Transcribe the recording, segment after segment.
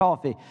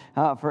coffee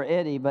for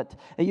Eddie. But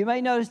you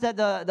may notice that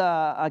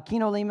the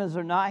Kino Limas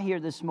are not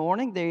here this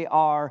morning. They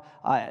are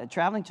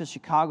traveling to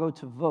Chicago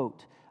to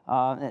vote.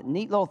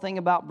 Neat little thing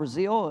about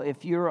Brazil,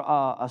 if you're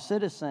a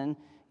citizen,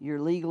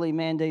 you're legally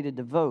mandated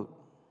to vote.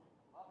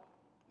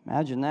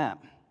 Imagine that.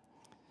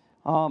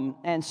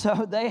 And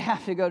so they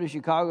have to go to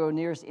Chicago,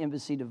 nearest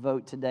embassy, to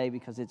vote today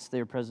because it's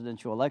their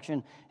presidential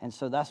election. And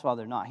so that's why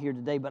they're not here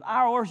today. But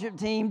our worship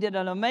team did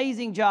an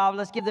amazing job.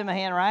 Let's give them a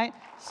hand, right?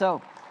 So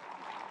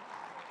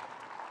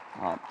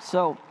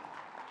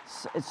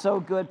it's so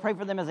good. Pray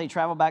for them as they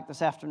travel back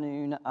this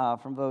afternoon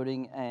from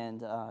voting and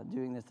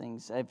doing the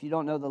things. If you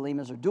don't know, the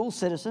Limas are dual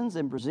citizens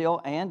in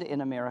Brazil and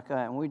in America,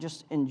 and we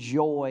just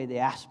enjoy the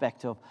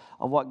aspect of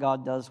what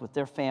God does with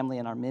their family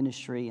and our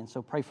ministry, and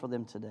so pray for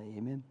them today.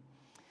 Amen.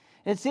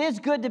 It is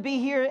good to be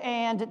here,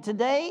 and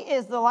today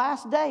is the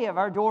last day of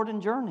our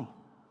Jordan journey.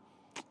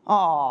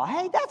 Oh,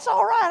 hey, that's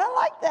all right. I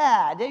like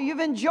that. You've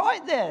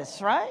enjoyed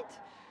this, right?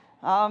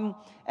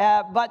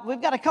 But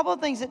we've got a couple of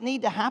things that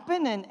need to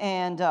happen,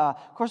 and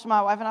of course,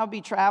 my wife and I will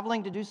be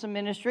traveling to do some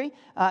ministry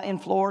in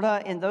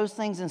Florida and those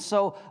things. And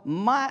so,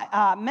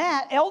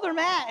 Elder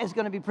Matt, is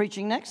going to be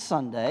preaching next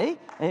Sunday.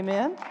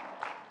 Amen.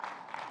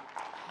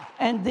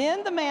 And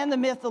then the man, the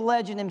myth, the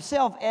legend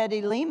himself,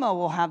 Eddie Lima,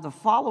 will have the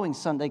following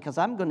Sunday because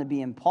I'm going to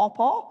be in Paw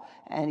Paw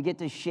and get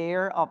to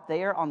share up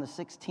there on the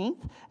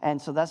 16th. And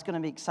so that's going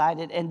to be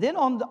excited. And then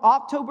on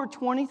October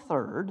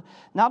 23rd,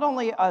 not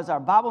only is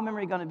our Bible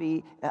memory going to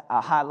be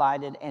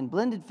highlighted and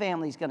Blended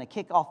Family is going to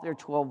kick off their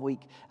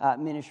 12-week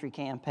ministry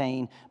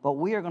campaign, but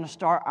we are going to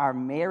start our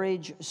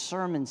marriage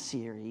sermon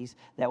series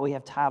that we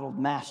have titled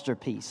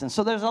Masterpiece. And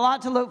so there's a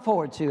lot to look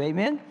forward to.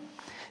 Amen.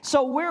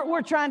 So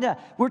we're trying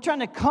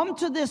to come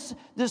to this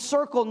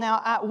circle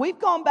now. We've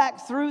gone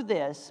back through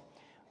this,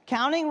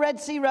 counting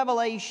Red Sea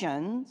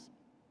Revelations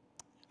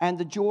and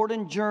the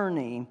Jordan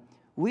journey.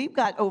 We've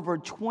got over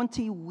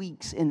 20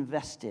 weeks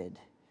invested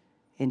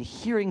in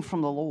hearing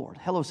from the Lord.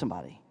 Hello,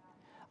 somebody.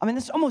 I mean,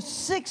 it's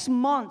almost 6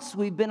 months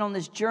we've been on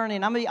this journey,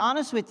 and I'm going to be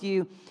honest with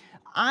you,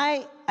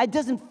 it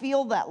doesn't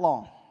feel that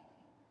long.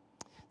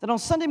 That on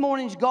Sunday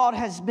mornings, God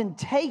has been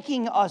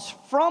taking us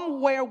from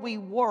where we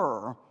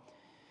were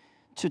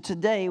to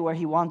today where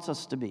He wants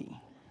us to be.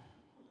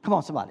 Come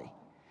on, somebody.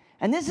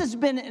 And this has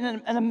been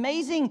an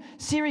amazing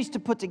series to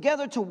put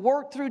together, to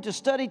work through, to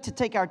study, to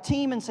take our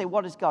team and say,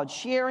 what is God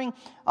sharing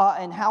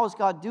and how is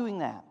God doing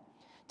that?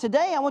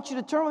 Today, I want you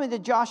to turn with me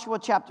to Joshua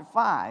chapter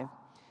 5,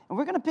 and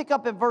we're going to pick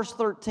up at verse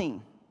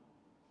 13.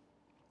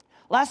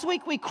 Last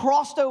week, we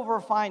crossed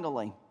over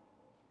finally.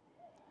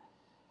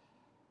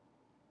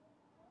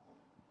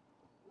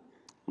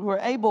 We were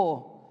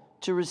able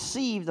to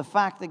receive the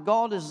fact that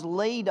God has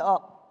laid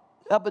up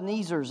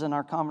Ebenezer's in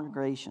our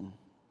congregation.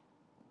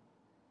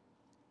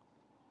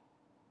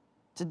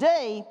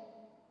 Today,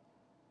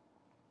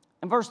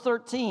 in verse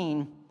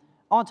 13,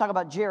 I want to talk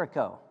about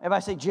Jericho.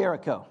 Everybody say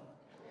Jericho.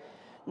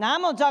 Now,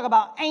 I'm going to talk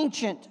about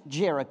ancient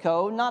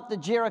Jericho, not the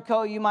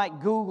Jericho you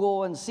might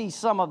Google and see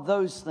some of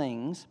those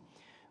things.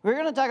 We're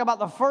going to talk about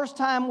the first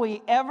time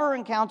we ever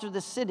encountered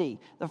the city,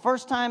 the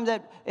first time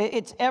that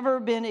it's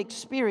ever been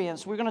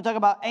experienced. We're going to talk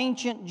about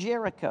ancient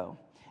Jericho.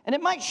 And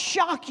it might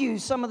shock you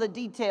some of the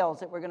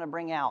details that we're going to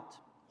bring out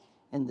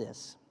in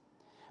this.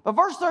 But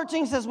verse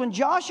 13 says, when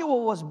Joshua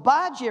was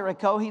by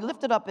Jericho, he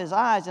lifted up his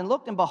eyes and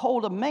looked, and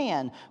behold, a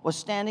man was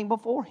standing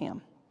before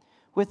him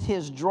with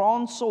his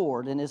drawn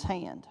sword in his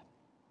hand.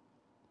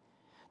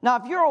 Now,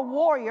 if you're a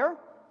warrior,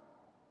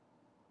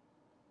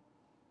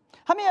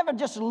 how many ever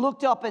just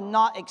looked up and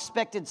not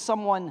expected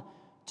someone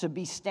to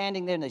be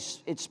standing there and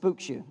it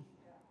spooks you?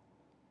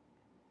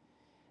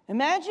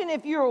 Imagine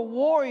if you're a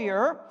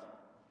warrior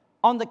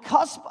on the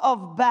cusp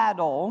of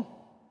battle,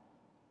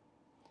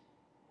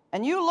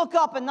 and you look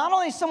up and not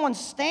only is someone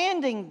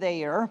standing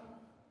there,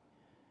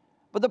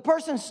 but the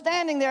person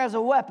standing there has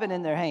a weapon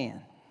in their hand.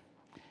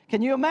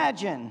 Can you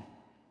imagine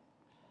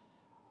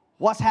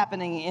what's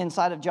happening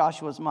inside of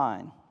Joshua's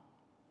mind?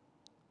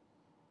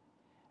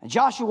 And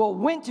Joshua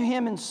went to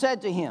him and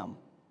said to him,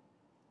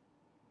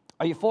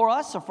 are you for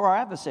us or for our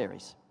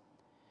adversaries?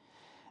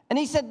 And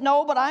he said,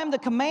 no, but I am the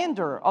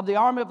commander of the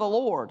army of the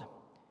Lord.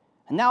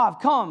 And now I've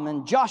come.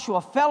 And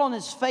Joshua fell on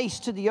his face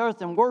to the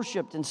earth and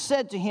worshipped and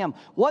said to him,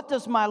 what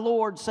does my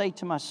Lord say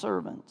to my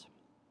servant?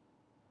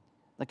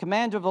 The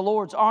commander of the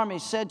Lord's army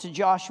said to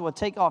Joshua,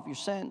 take off your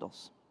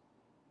sandals,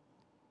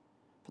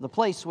 for the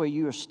place where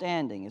you are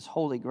standing is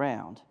holy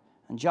ground.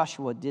 And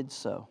Joshua did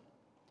so.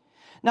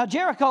 Now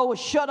Jericho was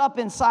shut up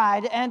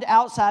inside and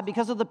outside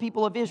because of the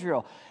people of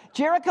Israel.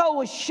 Jericho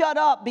was shut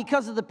up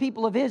because of the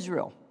people of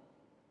Israel.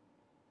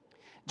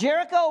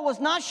 Jericho was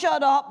not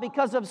shut up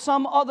because of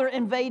some other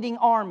invading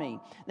army.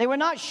 They were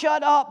not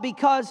shut up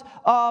because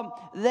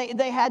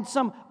they had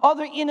some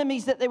other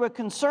enemies that they were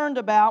concerned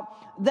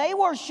about. They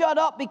were shut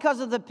up because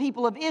of the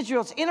people of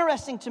Israel. It's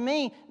interesting to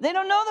me, they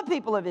don't know the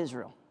people of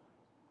Israel.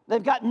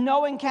 They've got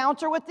no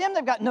encounter with them.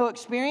 They've got no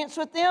experience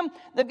with them.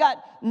 They've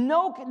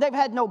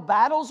had no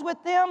battles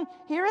with them.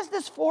 Here is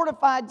this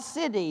fortified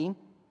city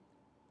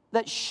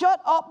that's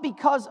shut up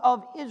because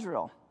of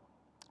Israel.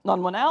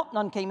 None went out,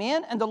 none came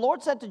in. And the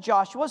Lord said to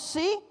Joshua,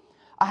 see,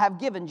 I have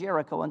given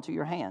Jericho unto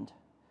your hand,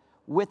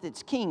 with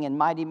its king and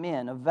mighty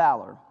men of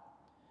valor.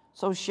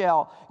 So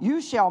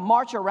you shall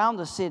march around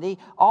the city,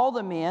 all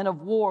the men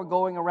of war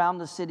going around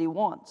the city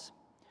once.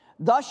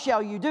 Thus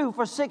shall you do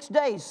for 6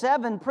 days.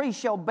 7 priests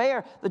shall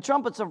bear the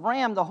trumpets of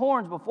ram, the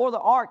horns before the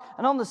ark.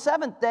 And on the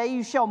 7th day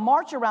you shall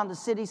march around the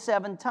city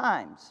 7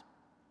 times.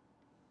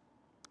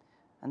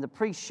 And the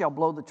priests shall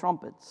blow the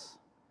trumpets.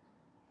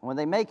 And when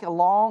they make a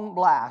long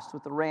blast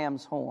with the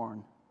ram's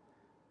horn,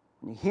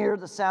 and you hear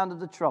the sound of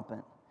the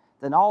trumpet,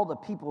 then all the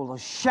people will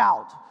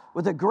shout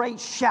with a great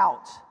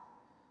shout,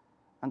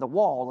 and the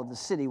wall of the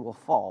city will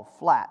fall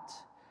flat,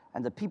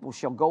 and the people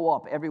shall go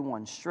up,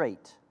 everyone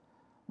straight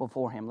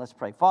before him. Let's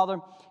pray. Father,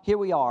 here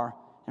we are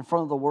in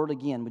front of the word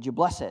again. Would you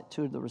bless it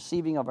to the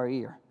receiving of our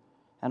ear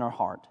and our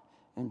heart?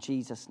 In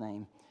Jesus'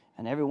 name.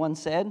 And everyone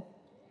said,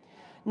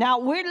 now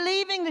we're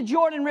leaving the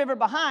Jordan River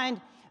behind,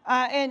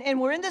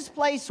 and we're in this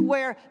place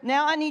where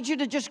now I need you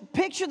to just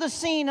picture the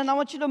scene, and I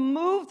want you to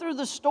move through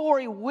the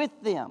story with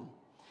them.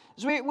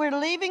 So we're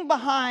leaving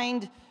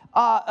behind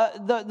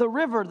the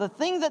river, the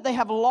thing that they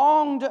have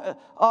longed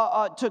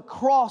to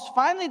cross.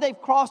 Finally,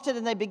 they've crossed it,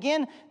 and they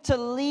begin to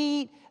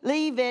leave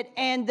it.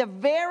 And the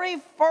very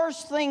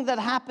first thing that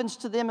happens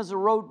to them is a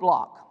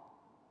roadblock.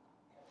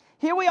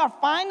 Here we are,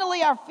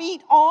 finally, our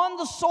feet on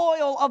the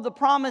soil of the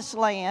promised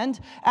land.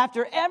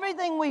 After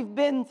everything we've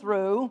been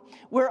through,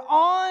 we're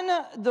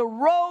on the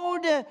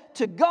road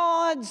to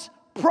God's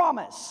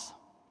promise.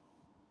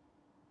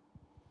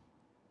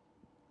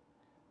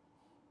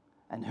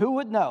 And who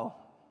would know?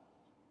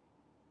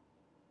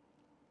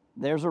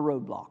 There's a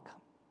roadblock.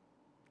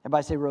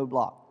 Everybody say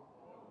roadblock.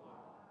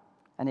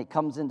 And it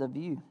comes into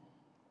view.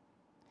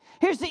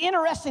 Here's the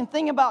interesting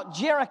thing about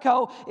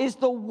Jericho is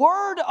the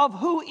word of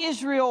who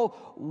Israel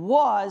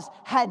was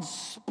had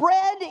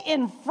spread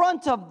in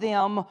front of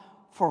them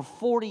for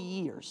 40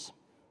 years.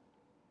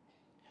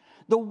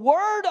 The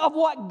word of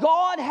what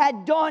God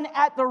had done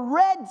at the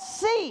Red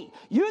Sea.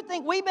 You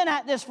think we've been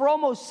at this for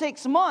almost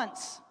 6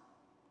 months.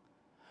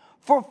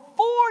 For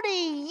 40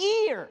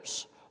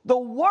 years, the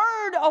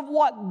word of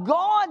what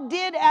God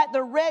did at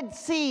the Red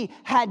Sea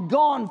had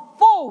gone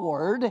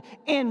forward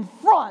in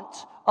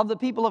front of the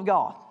people of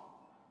God.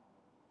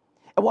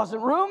 It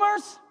wasn't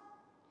rumors.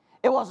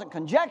 It wasn't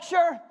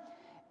conjecture.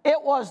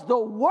 It was the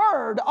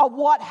word of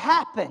what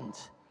happened.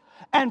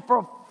 And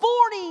for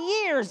 40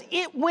 years,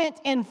 it went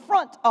in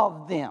front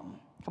of them.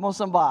 Come on,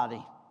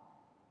 somebody.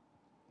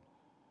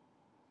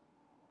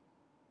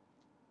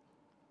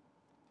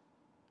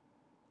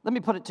 Let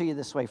me put it to you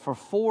this way. For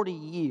 40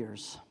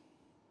 years,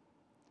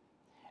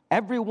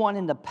 everyone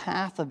in the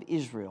path of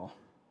Israel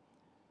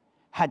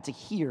had to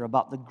hear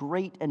about the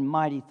great and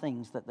mighty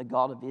things that the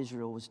God of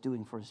Israel was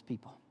doing for his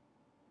people.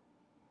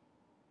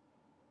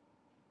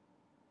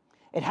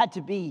 It had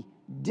to be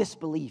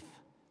disbelief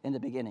in the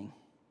beginning.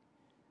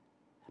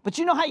 But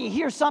you know how you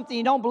hear something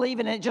you don't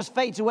believe in and it just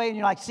fades away and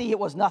you're like, see, it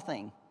was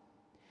nothing.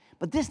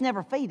 But this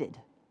never faded.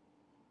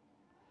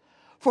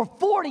 For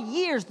 40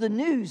 years, the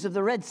news of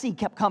the Red Sea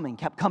kept coming,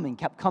 kept coming,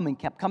 kept coming,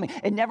 kept coming.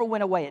 It never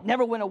went away. It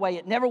never went away.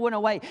 It never went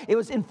away. It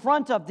was in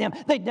front of them.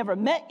 They'd never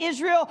met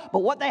Israel, but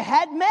what they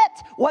had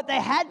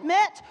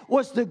met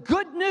was the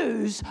good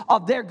news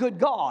of their good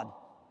God.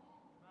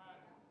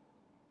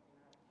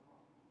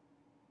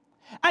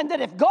 And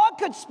that if God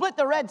could split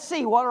the Red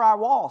Sea, what are our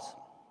walls?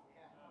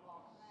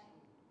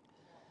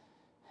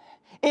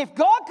 If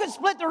God could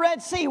split the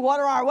Red Sea,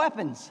 what are our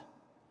weapons?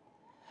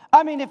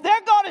 I mean, if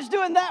their God is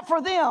doing that for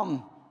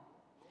them,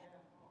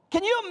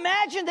 can you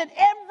imagine that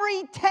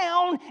every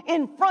town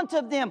in front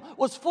of them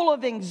was full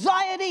of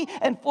anxiety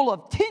and full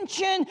of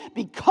tension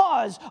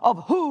because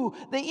of who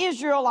the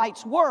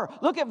Israelites were?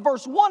 Look at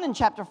verse 1 in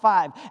chapter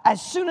 5.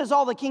 As soon as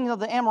all the kings of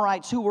the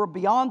Amorites who were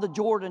beyond the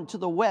Jordan to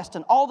the west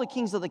and all the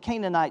kings of the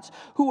Canaanites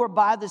who were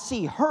by the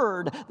sea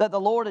heard that the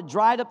Lord had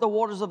dried up the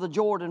waters of the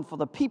Jordan for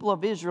the people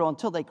of Israel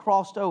until they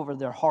crossed over,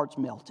 their hearts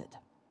melted.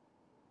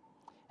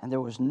 And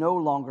there was no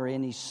longer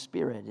any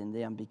spirit in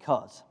them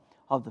because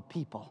of the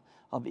people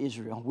of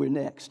Israel. We're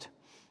next.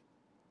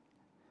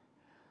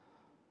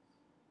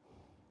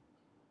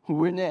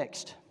 We're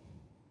next.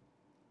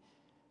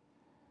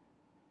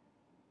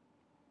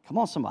 Come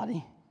on,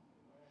 somebody.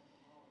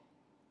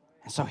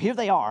 And so here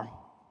they are,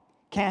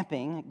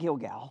 camping at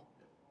Gilgal.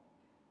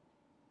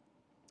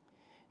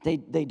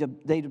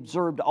 They'd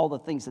observed all the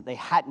things that they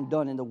hadn't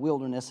done in the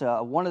wilderness.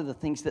 One of the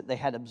things that they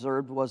had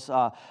observed was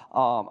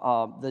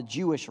the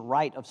Jewish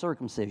rite of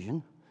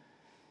circumcision.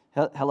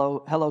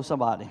 Hello,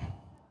 somebody.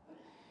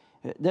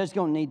 There's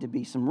going to need to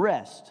be some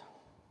rest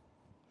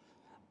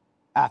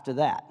after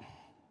that.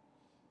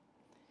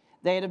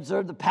 They had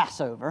observed the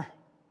Passover.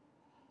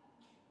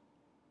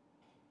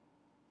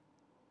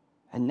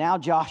 And now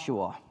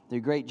Joshua, the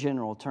great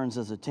general, turns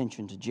his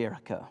attention to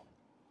Jericho,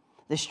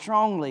 this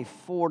strongly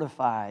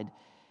fortified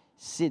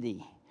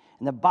city.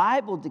 And the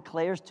Bible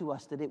declares to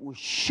us that it was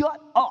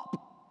shut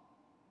up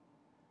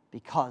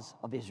because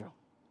of Israel.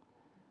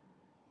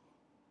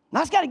 Now,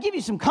 that's got to give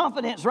you some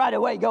confidence right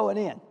away going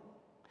in.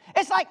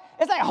 It's like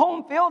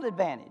home field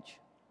advantage.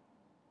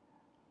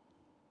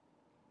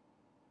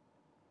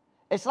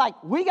 It's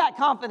like we got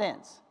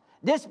confidence.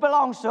 This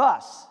belongs to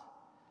us.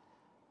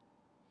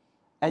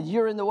 And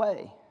you're in the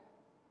way.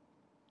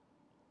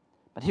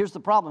 But here's the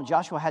problem.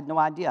 Joshua had no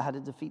idea how to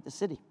defeat the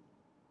city.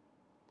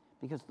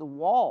 Because the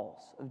walls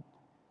of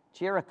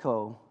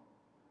Jericho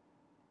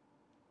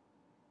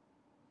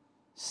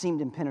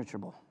seemed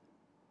impenetrable.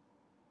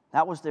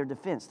 That was their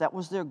defense. That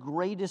was their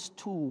greatest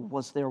tool,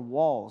 was their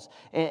walls.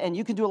 And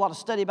you can do a lot of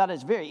study about it.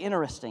 It's very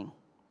interesting.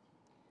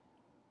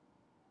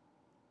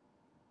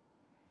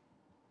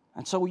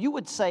 And so you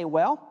would say,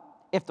 well,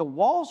 if the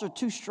walls are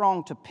too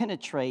strong to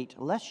penetrate,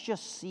 let's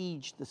just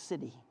siege the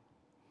city.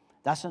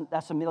 That's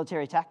a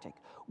military tactic.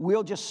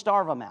 We'll just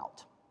starve them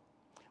out.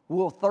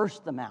 We'll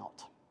thirst them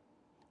out.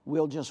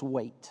 We'll just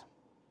wait.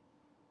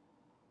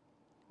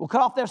 We'll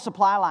cut off their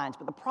supply lines.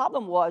 But the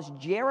problem was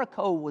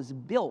Jericho was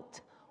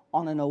built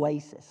on an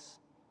oasis.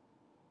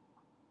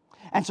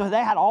 And so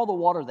they had all the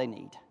water they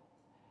need.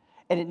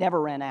 And it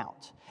never ran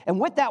out. And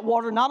with that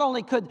water, not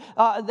only could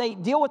they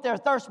deal with their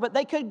thirst, but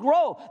they could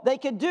grow. They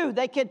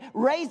could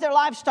raise their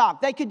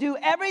livestock. They could do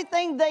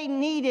everything they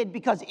needed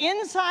because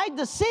inside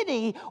the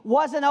city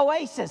was an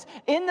oasis.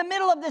 In the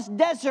middle of this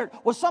desert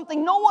was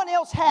something no one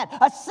else had.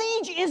 A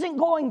siege isn't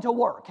going to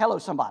work. Hello,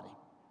 somebody.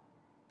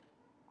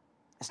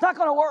 It's not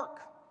going to work.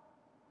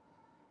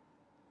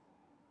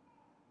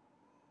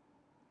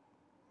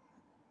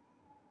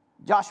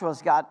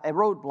 Joshua's got a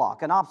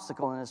roadblock, an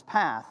obstacle in his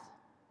path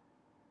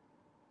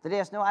that he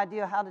has no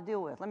idea how to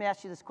deal with. Let me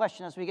ask you this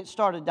question as we get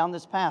started down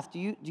this path. Do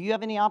you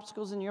have any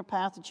obstacles in your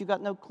path that you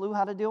got no clue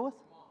how to deal with?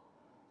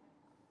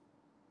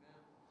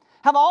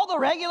 Have all the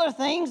regular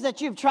things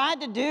that you've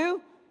tried to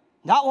do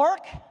not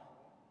work?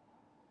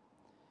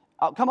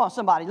 Oh, come on,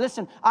 somebody.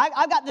 Listen,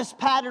 I've got this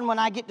pattern when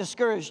I get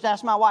discouraged.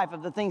 Ask my wife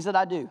of the things that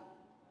I do.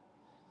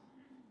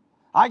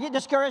 I get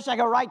discouraged, I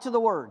go right to the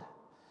Word.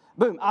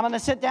 Boom, I'm going to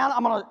sit down,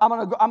 I'm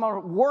going to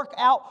work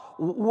out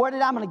what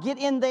I'm going to get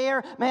in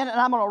there, man, and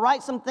I'm going to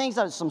write some things,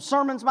 some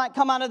sermons might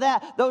come out of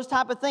that, those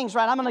type of things,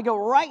 right? I'm going to go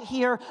right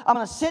here, I'm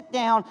going to sit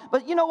down,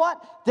 but you know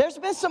what? There's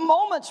been some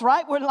moments,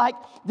 right, where like,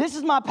 this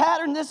is my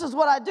pattern, this is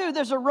what I do,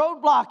 there's a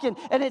roadblock,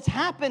 and it's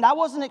happened. I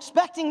wasn't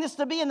expecting this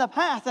to be in the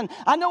path, and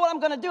I know what I'm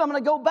going to do. I'm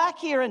going to go back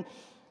here, and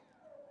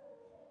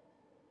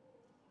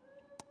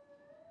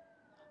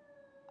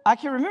I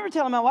can remember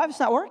telling my wife it's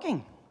not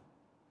working.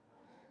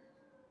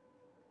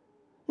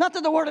 Not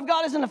that the Word of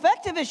God isn't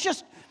effective, it's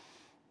just,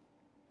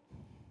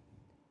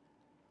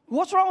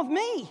 what's wrong with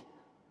me?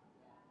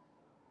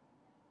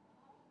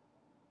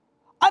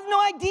 I have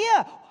no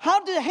idea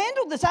how to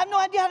handle this. I have no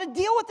idea how to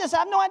deal with this. I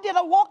have no idea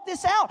how to walk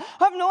this out.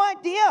 I have no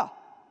idea.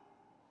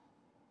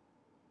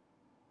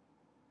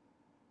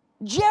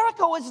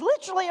 Jericho is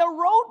literally a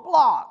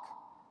roadblock.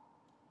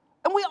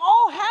 And we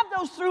all have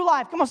those through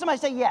life. Come on, somebody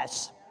say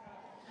yes.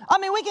 I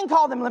mean, we can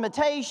call them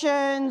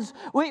limitations.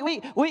 We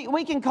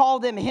can call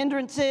them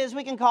hindrances.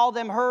 We can call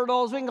them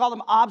hurdles. We can call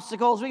them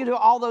obstacles. We can do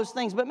all those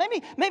things. But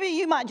maybe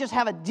you might just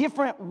have a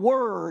different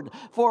word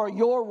for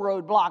your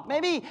roadblock.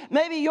 Maybe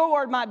your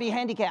word might be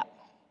handicap.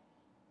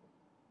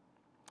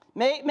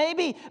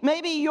 Maybe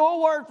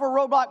your word for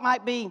roadblock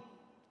might be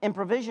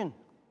improvision.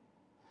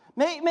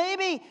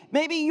 Maybe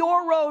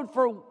your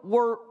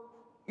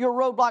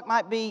roadblock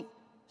might be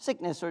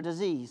sickness or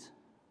disease.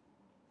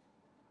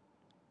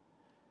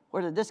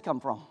 Where did this come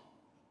from?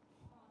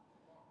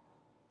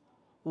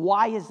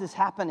 Why is this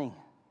happening?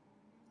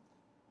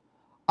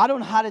 I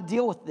don't know how to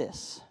deal with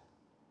this.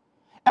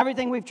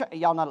 Everything we've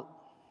tried,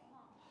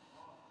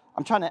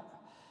 I'm trying to.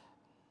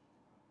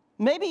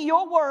 Maybe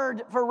your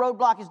word for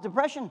roadblock is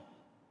depression.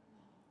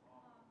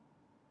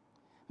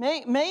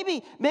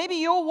 Maybe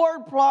your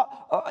word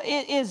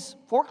is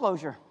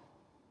foreclosure.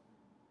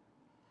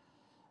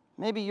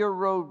 Maybe your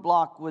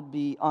roadblock would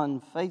be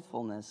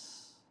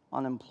unfaithfulness,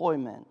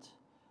 unemployment,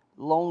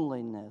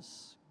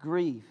 loneliness,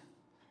 grief,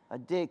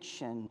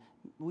 addiction.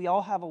 We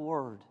all have a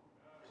word.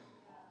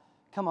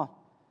 Come on.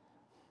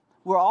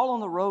 We're all on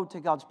the road to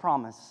God's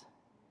promise.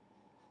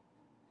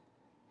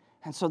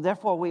 And so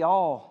therefore we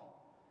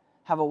all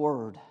have a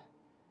word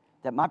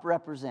that might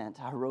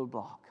represent our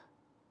roadblock.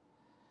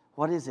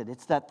 What is it?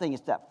 It's that thing.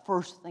 It's that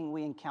first thing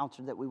we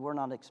encountered that we were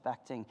not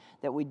expecting,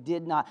 that we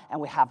did not, and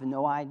we have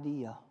no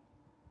idea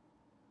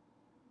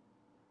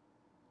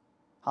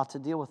how to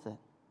deal with it.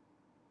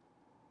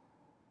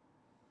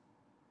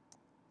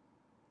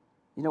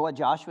 You know what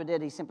Joshua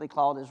did? He simply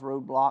called his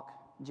roadblock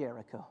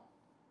Jericho.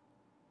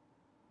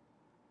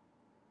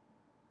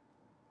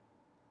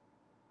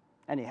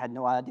 And he had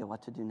no idea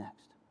what to do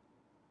next.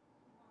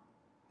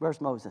 Where's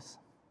Moses?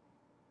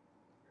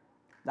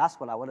 That's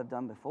what I would have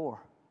done before.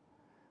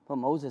 But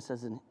Moses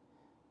isn't.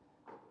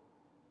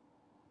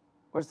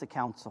 Where's the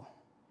council?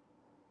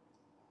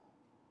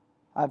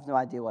 I have no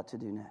idea what to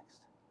do next.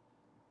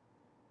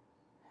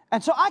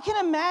 And so I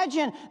can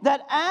imagine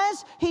that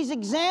as he's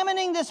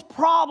examining this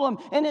problem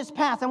in his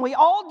path, and we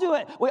all do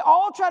it, we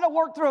all try to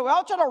work through it, we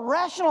all try to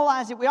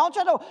rationalize it, we all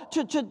try to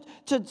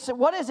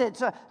what is it?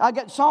 So I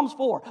got Psalms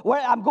 4, where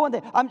I'm going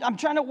there. I'm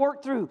trying to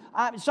work through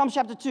Psalms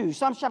chapter 2,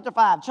 Psalms chapter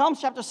 5, Psalms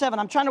chapter 7.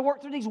 I'm trying to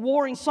work through these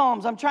warring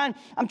Psalms. I'm trying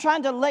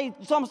to lay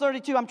Psalms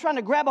 32. I'm trying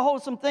to grab a hold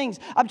of some things.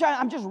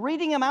 I'm just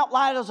reading them out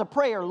loud as a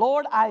prayer.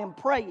 Lord, I am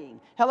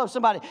praying. Hello,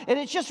 somebody. And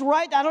it's just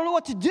right. I don't know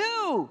what to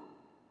do.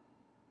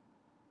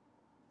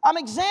 I'm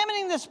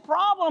examining this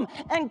problem,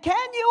 and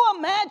can you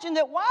imagine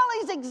that while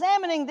he's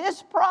examining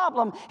this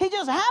problem, he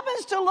just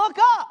happens to look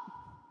up,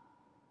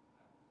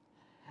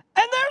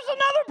 and there's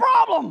another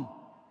problem.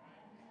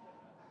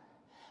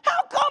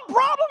 How come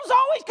problems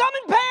always come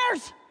in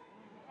pairs?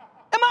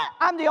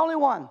 I'm the only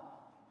one.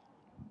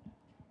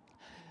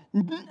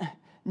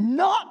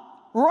 Not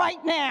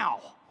right now.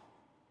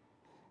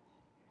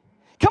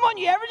 Come on,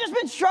 you ever just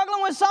been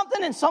struggling with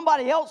something and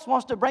somebody else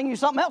wants to bring you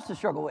something else to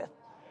struggle with?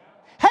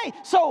 Hey,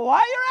 so while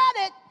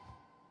you're at it,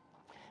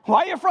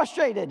 while you're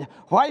frustrated,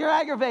 while you're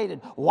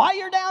aggravated, while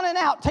you're down and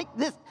out, take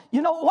this,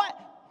 you know what?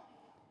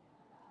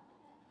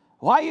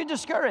 While you're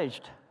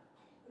discouraged.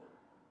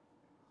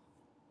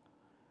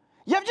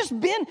 You ever just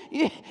been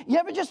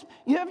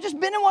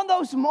in one of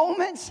those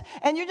moments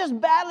and you're just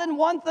battling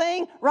one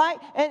thing, right?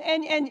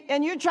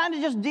 And you're trying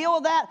to just deal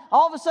with that.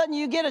 All of a sudden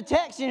you get a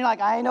text and you're like,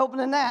 I ain't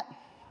opening that.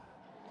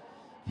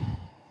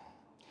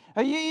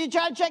 Or you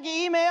try to check your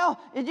email,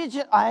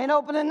 I ain't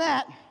opening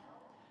that.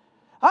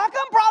 How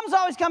come problems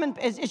always come in?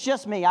 It's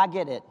just me, I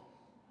get it.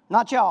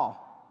 Not y'all.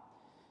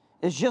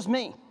 It's just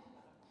me.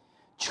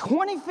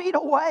 20 feet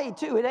away,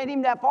 too. It ain't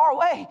even that far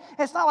away.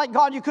 It's not like,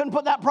 God, you couldn't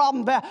put that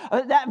problem back,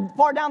 that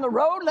far down the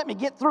road. Let me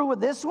get through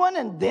with this one,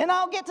 and then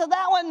I'll get to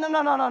that one.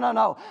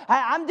 No.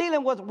 I'm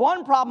dealing with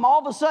one problem. All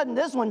of a sudden,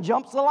 this one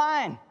jumps the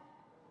line.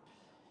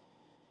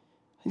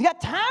 You got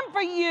time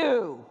for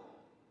you.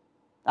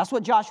 That's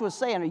what Joshua's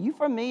saying. Are you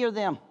for me or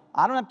them?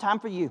 I don't have time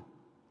for you.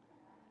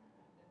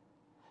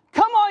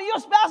 Come on, your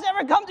spouse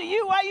ever come to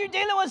you while you're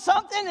dealing with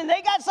something and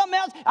they got something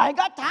else? I ain't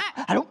got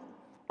time. I don't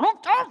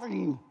have time for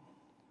you.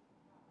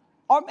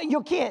 Or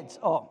your kids.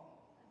 Oh,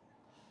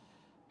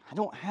 I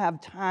don't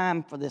have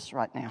time for this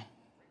right now.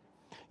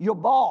 Your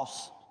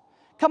boss.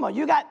 Come on,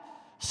 you got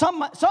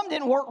some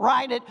didn't work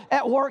right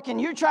at work and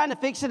you're trying to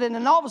fix it, and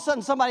then all of a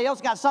sudden somebody else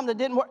got something that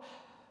didn't work.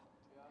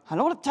 I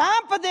don't have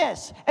time for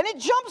this. And it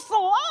jumps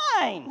the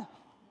line.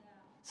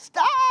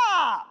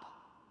 Stop.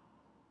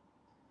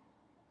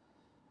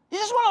 You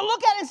just want to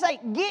look at it and say,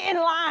 get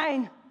in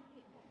line.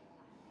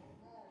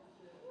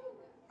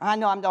 I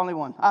know I'm the only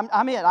one.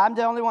 I'm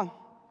the only one.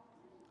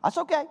 That's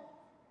okay.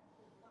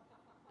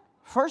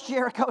 First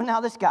Jericho, now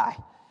this guy.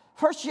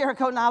 First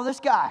Jericho, now this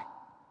guy.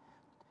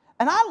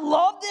 And I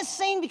love this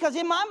scene because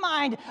in my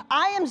mind,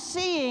 I am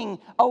seeing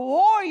a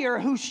warrior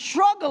who's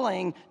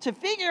struggling to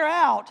figure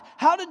out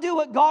how to do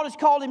what God has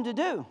called him to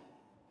do.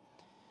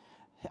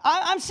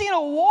 I'm seeing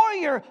a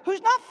warrior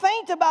who's not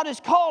faint about his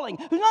calling,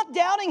 who's not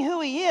doubting who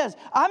he is.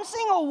 I'm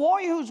seeing a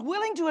warrior who's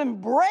willing to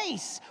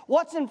embrace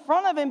what's in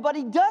front of him, but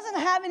he doesn't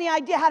have any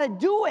idea how to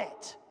do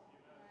it.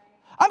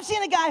 I'm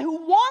seeing a guy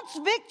who wants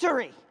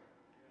victory,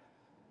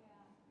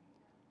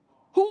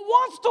 who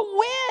wants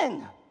to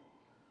win.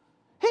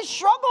 His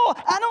struggle,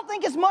 I don't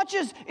think as much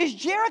as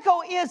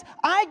Jericho is,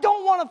 I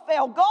don't want to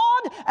fail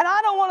God, and I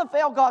don't want to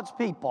fail God's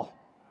people.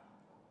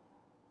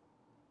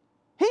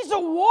 He's a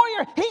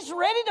warrior. He's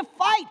ready to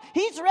fight.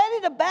 He's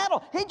ready to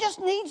battle. He just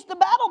needs the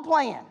battle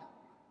plan.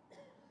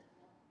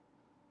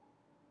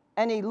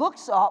 And he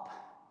looks up,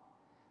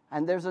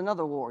 and there's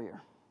another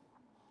warrior.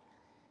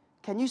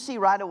 Can you see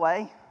right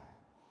away?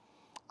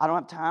 I don't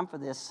have time for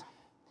this.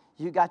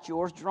 You got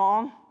yours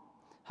drawn.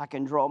 I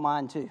can draw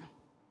mine too.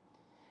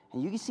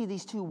 And you can see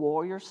these two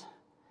warriors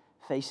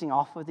facing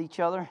off with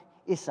each other.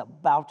 It's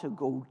about to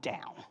go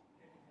down.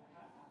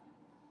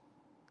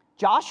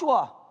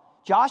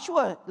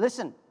 Joshua,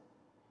 listen.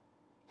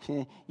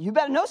 You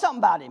better know something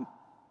about him.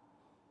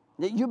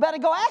 You better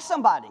go ask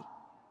somebody.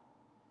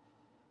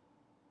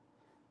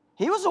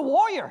 He was a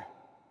warrior.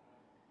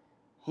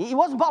 He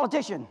wasn't a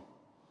politician.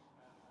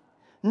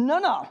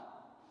 No.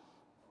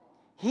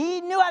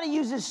 He knew how to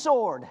use his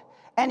sword,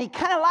 and he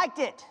kind of liked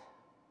it.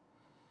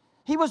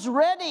 He was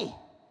ready.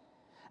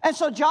 And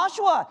so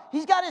Joshua,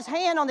 he's got his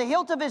hand on the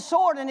hilt of his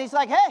sword, and he's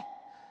like, hey,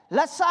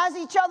 let's size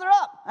each other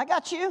up. I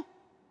got you.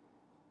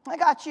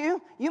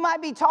 You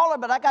might be taller,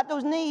 but I got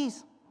those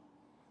knees.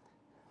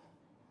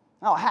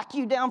 I'll hack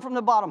you down from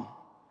the bottom.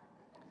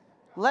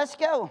 Let's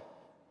go.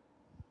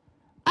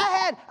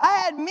 I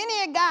had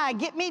many a guy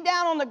get me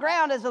down on the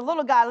ground as a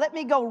little guy, let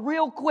me go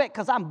real quick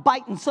because I'm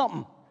biting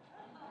something.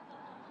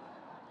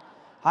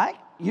 All right?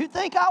 You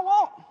think I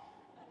won't?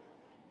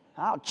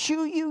 I'll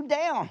chew you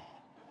down.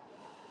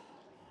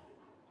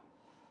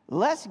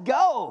 Let's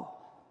go.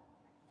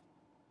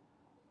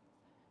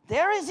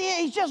 There is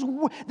he's just,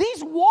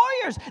 these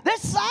warriors, they're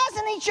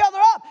sizing each other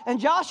up. And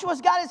Joshua's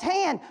got his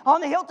hand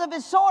on the hilt of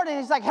his sword, and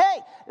he's like,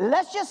 hey,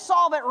 let's just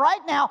solve it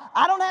right now.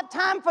 I don't have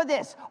time for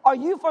this. Are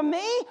you for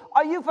me?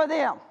 Are you for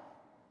them?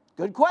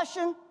 Good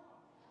question.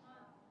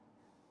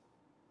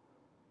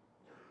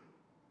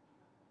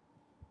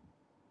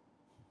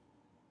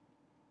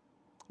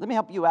 Let me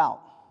help you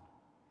out.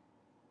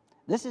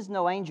 This is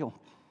no angel.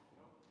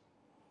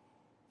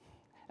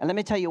 And let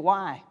me tell you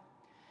why.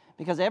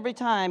 Because every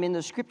time in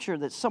the scripture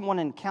that someone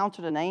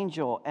encountered an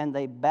angel and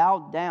they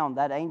bowed down,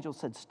 that angel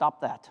said,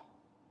 "Stop that.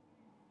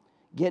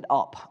 Get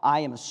up. I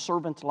am a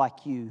servant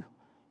like you.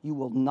 You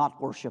will not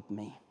worship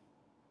me."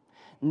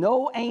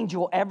 No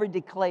angel ever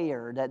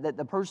declared that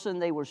the person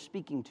they were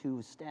speaking to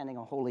was standing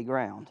on holy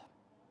ground.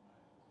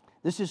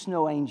 This is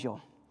no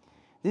angel.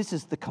 This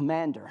is the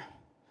commander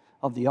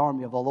of the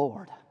army of the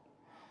Lord.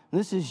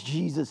 This is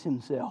Jesus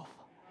himself.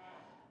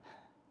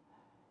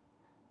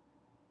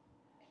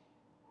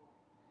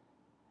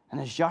 And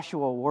as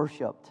Joshua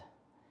worshiped,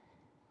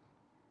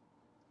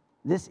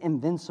 this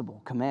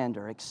invincible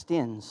commander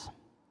extends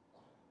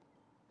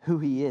who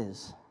he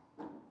is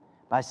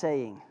by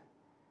saying,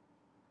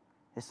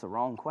 "It's the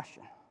wrong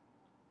question.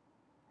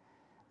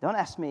 Don't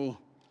ask me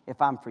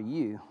if I'm for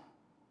you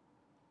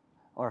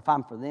or if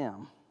I'm for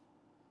them.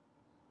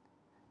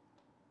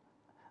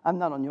 I'm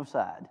not on your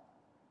side.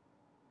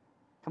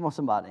 Come on,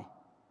 somebody.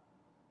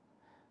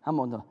 I'm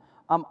on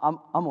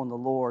the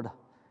Lord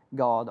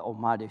God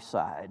Almighty's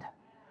side."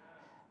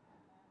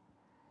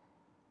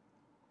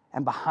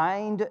 And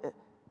behind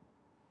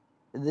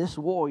this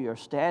warrior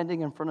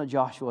standing in front of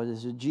Joshua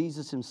is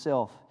Jesus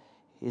himself,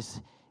 is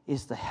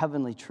the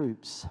heavenly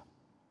troops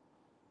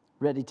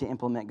ready to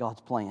implement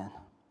God's plan.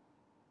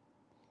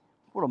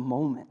 What a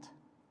moment.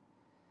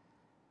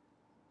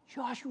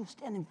 Joshua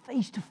standing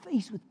face to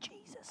face with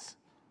Jesus.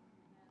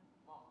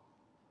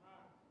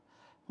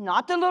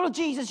 Not the little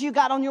Jesus you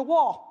got on your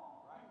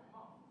wall,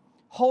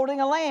 holding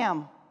a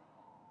lamb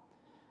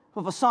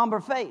with a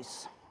somber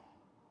face.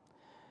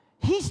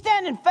 He's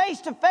standing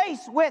face to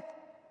face with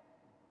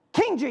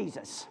King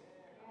Jesus,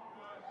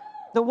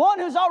 the one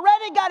who's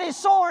already got his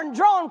sword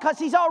drawn because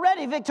he's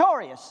already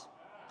victorious.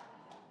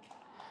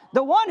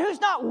 The one who's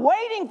not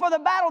waiting for the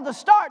battle to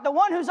start, the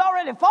one who's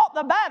already fought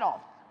the battle.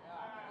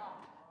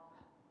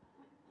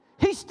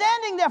 He's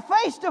standing there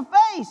face to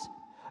face,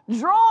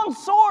 drawn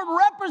sword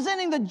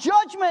representing the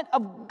judgment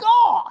of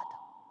God.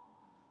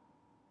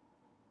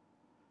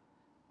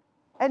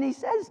 And he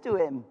says to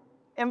him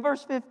in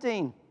verse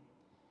 15,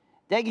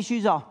 "Take your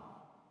shoes off."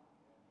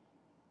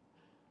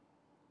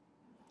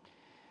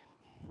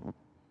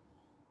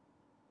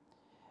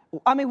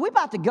 I mean, we're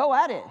about to go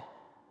at it.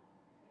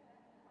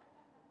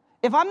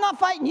 If I'm not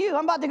fighting you,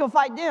 I'm about to go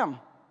fight them.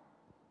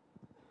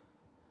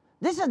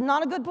 This is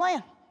not a good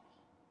plan.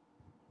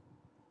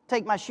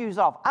 Take my shoes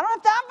off. I don't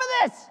have time for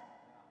this.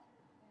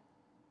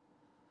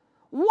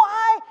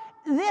 Why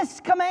this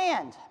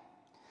command?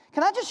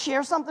 Can I just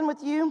share something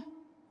with you?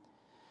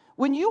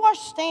 When you are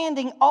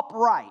standing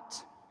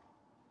upright,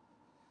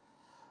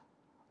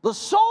 the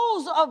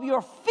soles of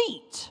your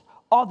feet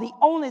are the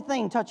only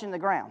thing touching the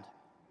ground.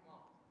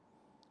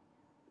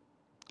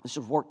 Let's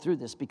just work through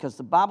this because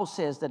the Bible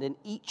says that in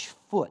each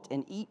foot,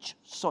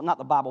 not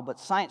the Bible, but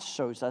science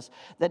shows us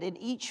that in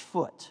each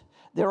foot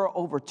there are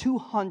over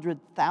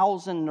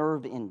 200,000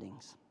 nerve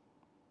endings.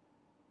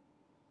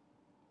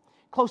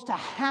 Close to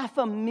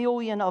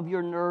 500,000 of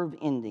your nerve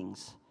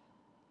endings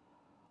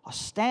are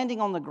standing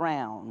on the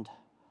ground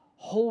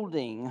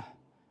holding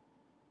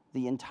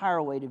the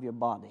entire weight of your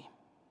body.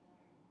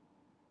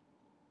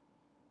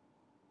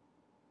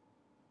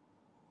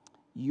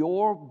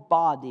 Your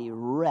body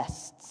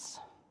rests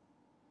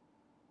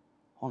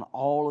on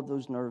all of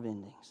those nerve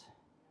endings.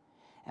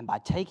 And by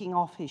taking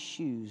off his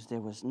shoes,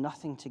 there was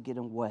nothing to get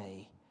in the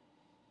way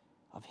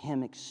of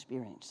him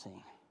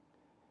experiencing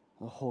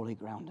the holy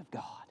ground of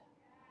God.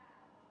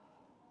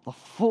 The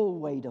full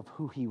weight of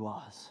who he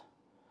was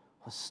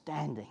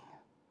standing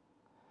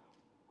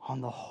on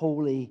the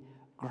holy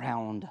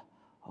ground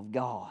of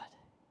God.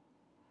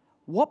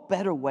 What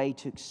better way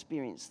to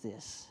experience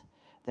this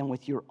than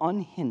with your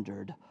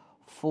unhindered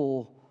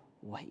full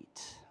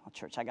weight? Oh,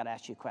 church, I got to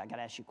ask you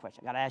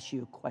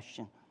a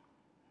question.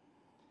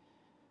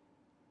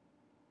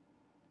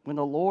 When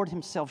the Lord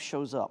himself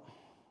shows up,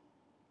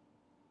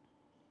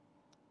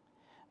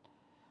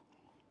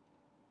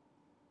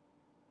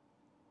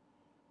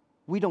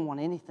 we don't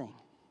want anything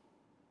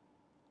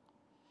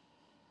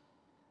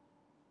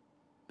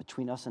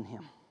between us and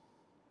him.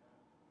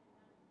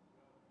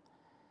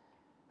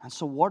 And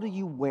so what are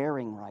you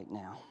wearing right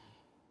now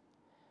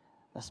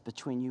that's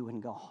between you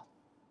and God?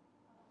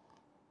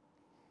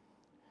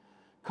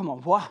 Come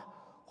on,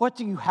 what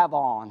do you have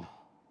on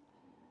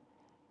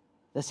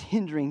that's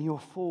hindering your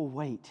full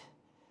weight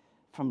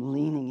from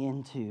leaning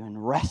into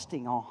and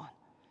resting on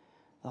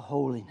the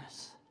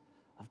holiness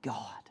of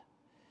God?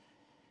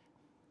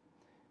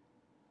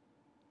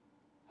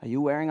 Are you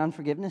wearing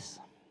unforgiveness?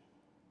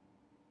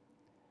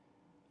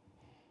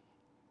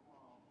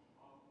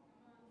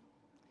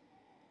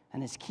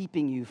 And it's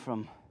keeping you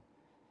from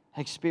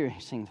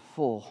experiencing the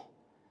full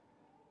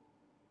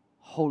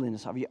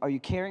holiness. Are you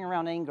carrying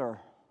around anger?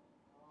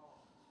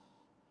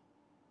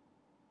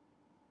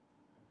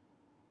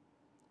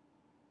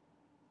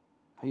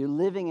 Are you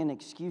living in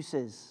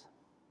excuses?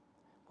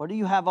 What do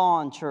you have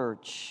on,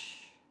 church?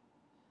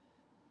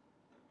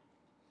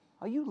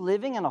 Are you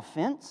living in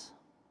offense?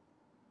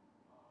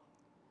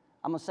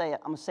 I'm going to say it.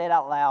 I'm going to say it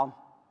out loud.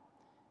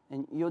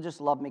 And you'll just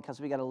love me because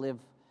we got to live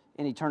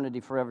in eternity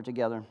forever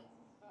together.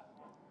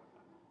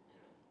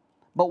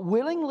 But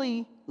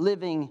willingly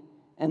living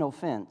in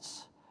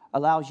offense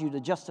allows you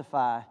to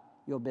justify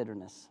your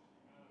bitterness.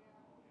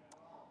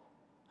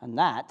 And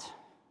that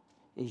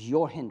is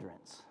your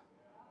hindrance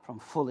from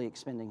fully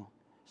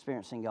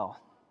experiencing God.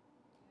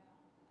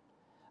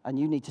 And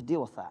you need to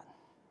deal with that.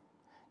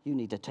 You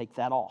need to take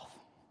that off.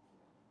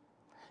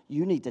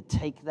 You need to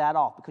take that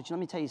off. Because let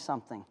me tell you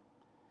something.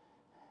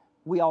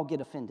 We all get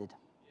offended.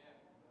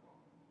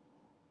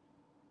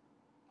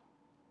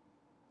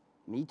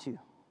 Me too.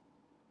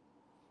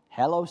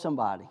 Hello,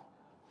 somebody.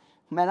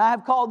 Man, I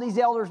have called these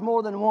elders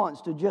more than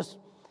once to just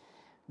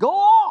go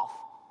off.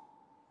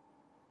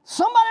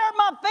 Somebody hurt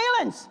my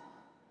feelings.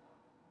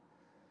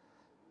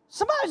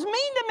 Somebody's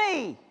mean to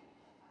me.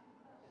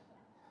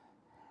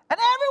 And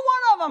every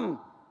one of them.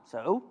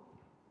 So?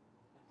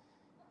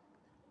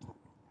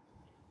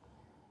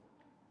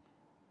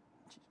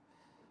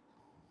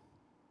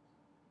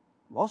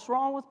 What's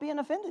wrong with being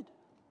offended?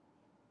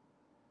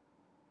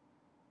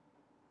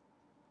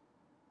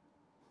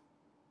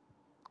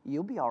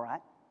 You'll be all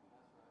right.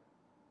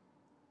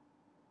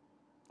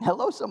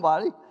 Hello,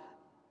 somebody.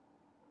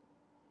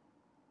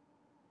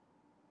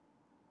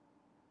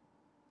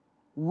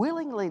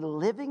 Willingly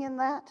living in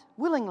that,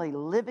 willingly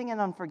living in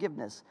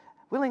unforgiveness,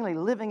 willingly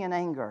living in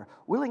anger,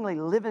 willingly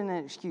living in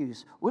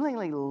excuse,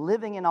 willingly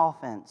living in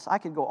offense. I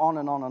could go on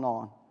and on and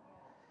on.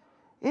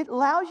 It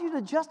allows you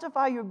to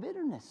justify your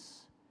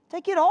bitterness.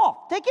 Take it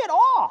off. Take it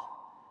off.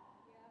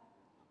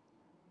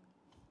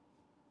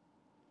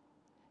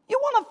 You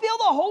want to feel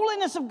the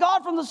holiness of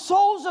God from the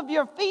soles of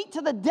your feet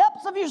to the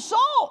depths of your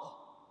soul.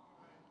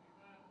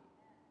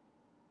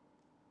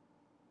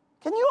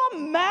 Can you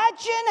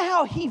imagine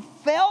how he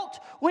felt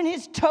when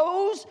his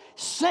toes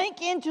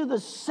sank into the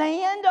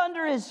sand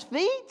under his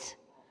feet?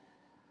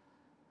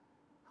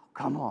 Oh,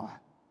 come on.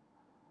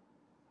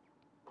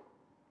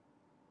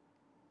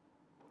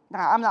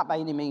 Now, I'm not by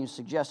any means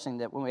suggesting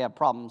that when we have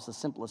problems, the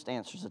simplest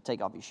answer is to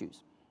take off your shoes.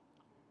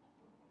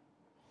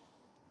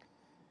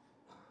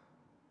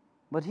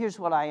 But here's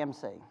what I am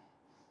saying.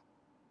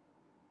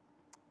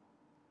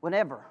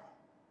 Whenever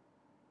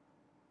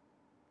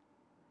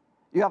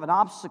you have an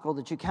obstacle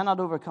that you cannot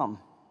overcome,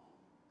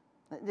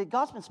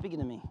 God's been speaking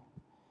to me.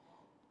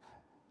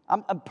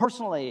 I'm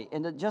personally,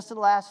 in just the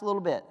last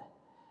little bit.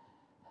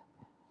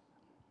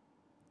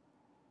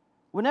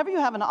 Whenever you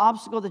have an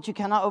obstacle that you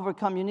cannot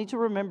overcome, you need to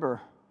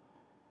remember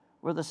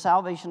where the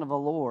salvation of the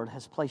Lord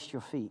has placed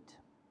your feet,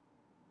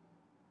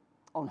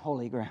 on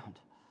holy ground.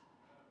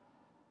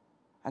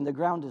 And the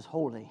ground is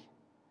holy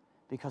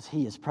because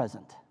he is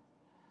present.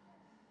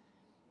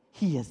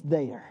 He is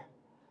there.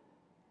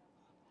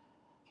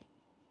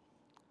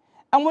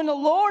 And when the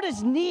Lord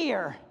is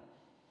near,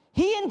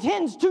 he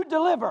intends to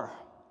deliver.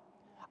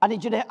 I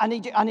need you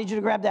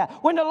to grab that.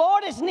 When the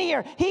Lord is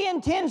near, he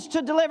intends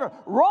to deliver.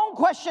 Wrong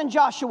question,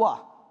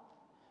 Joshua.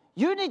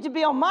 You need to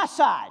be on my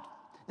side.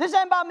 This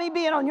ain't about me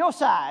being on your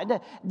side.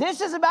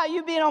 This is about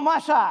you being on my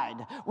side.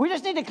 We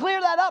just need to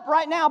clear that up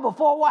right now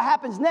before what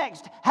happens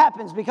next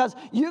happens, because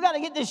you got to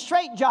get this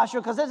straight,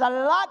 Joshua, because there's a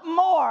lot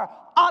more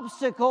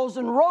obstacles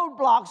and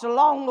roadblocks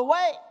along the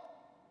way.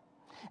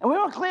 And we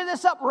want to clear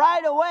this up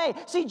right away.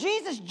 See,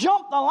 Jesus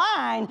jumped the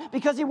line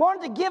because he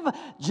wanted to give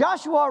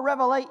Joshua a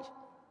revelation.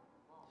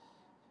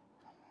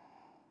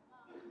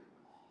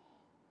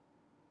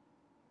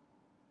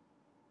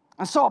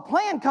 And so a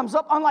plan comes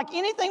up unlike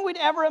anything we'd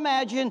ever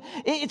imagine.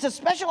 It's a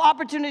special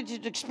opportunity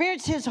to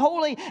experience his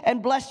holy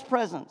and blessed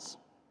presence.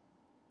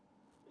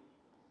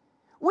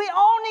 We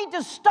all need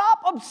to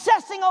stop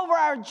obsessing over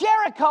our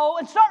Jericho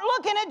and start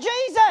looking at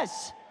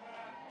Jesus.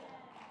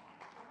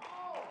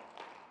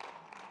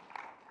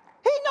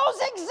 He knows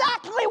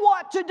exactly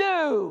what to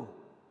do.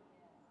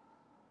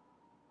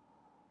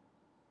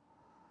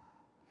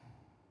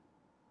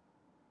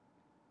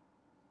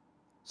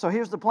 So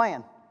here's the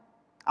plan.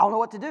 I don't know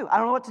what to do. I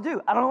don't know what to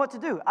do. I don't know what to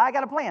do. I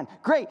got a plan.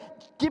 Great.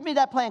 Give me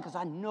that plan, because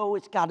I know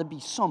it's got to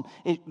be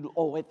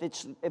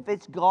if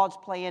it's God's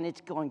plan,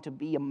 it's going to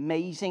be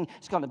amazing.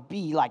 It's going to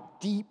be like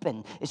deep,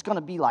 and it's going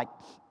to be like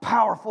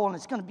powerful, and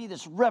it's going to be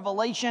this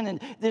revelation,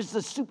 and there's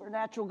the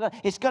supernatural God.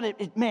 It's going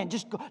to, man,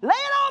 just go. Lay it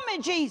on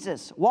me,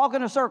 Jesus. Walk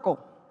in a circle.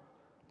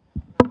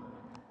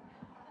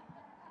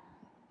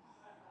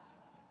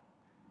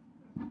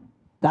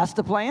 That's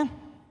the plan.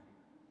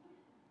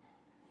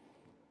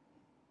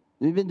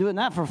 We've been doing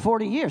that for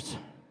 40 years.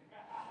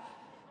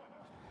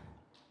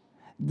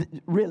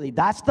 Really,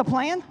 that's the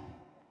plan?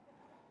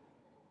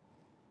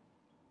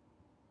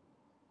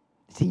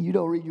 See, you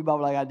don't read your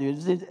Bible like I do.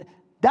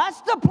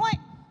 That's the plan.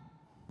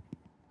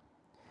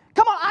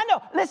 Come on, I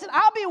know. Listen,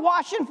 I'll be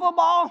watching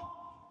football,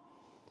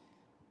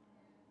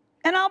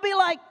 and I'll be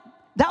like,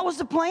 that was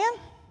the plan?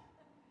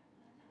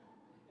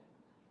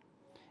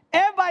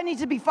 Everybody needs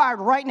to be fired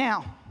right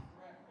now.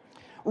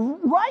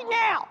 Right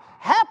now,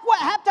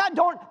 halftime,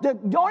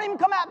 don't even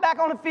come out back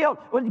on the field.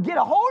 Get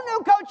a whole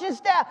new coaching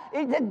staff.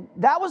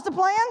 That was the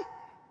plan?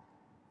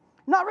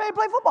 Not ready to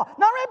play football.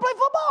 Not ready to play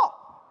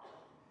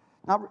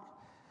football.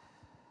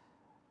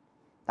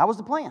 That was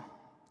the plan.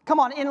 Come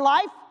on, in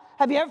life,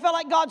 have you ever felt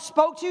like God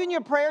spoke to you in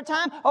your prayer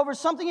time over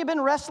something you've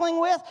been wrestling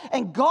with,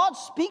 and God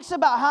speaks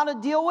about how to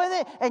deal with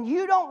it, and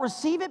you don't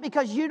receive it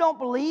because you don't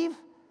believe?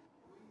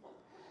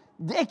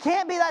 It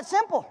can't be that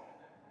simple.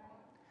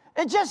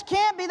 It just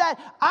can't be that.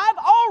 I've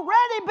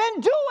already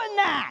been doing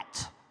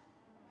that.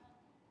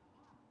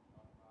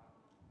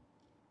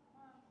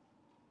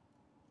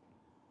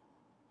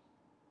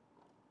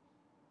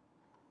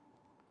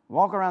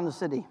 Walk around the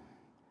city.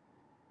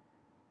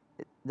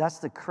 That's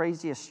the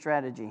craziest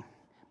strategy.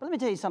 But let me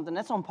tell you something.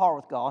 That's on par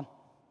with God.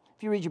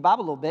 If you read your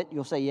Bible a little bit,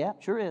 you'll say, yeah,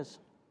 sure is.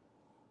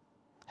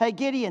 Hey,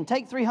 Gideon,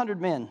 take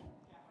 300 men.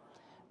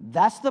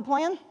 That's the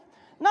plan?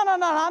 No,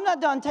 I'm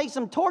not done. Take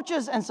some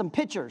torches and some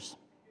pitchers.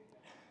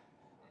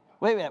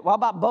 Wait a minute. What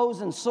about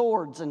bows and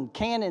swords and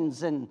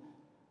cannons and...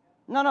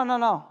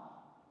 No.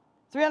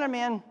 300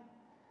 men.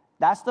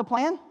 That's the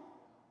plan?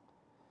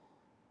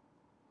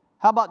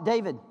 How about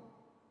David?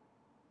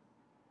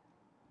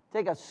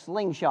 Take a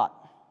slingshot.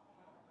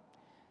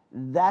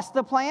 That's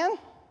the plan?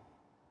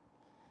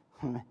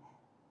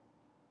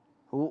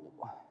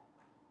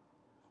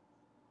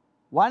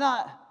 Why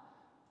not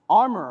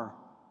armor,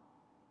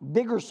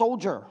 bigger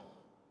soldier?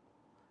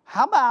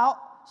 How about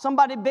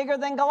somebody bigger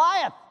than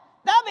Goliath?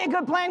 That'd be a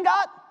good plan,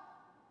 God.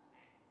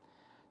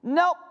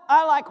 Nope,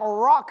 I like a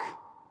rock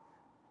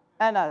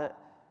and a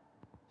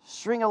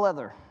string of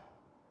leather.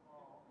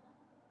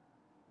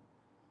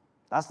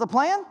 That's the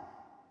plan?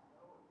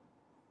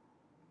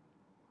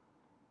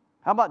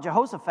 How about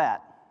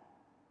Jehoshaphat?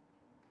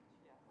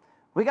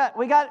 We got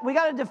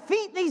to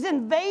defeat these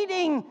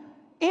invading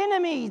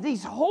enemies,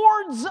 these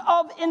hordes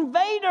of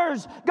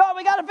invaders. God,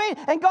 we got to defeat.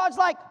 And God's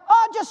like,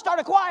 just start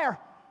a choir.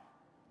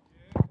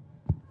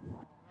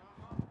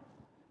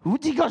 You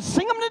going to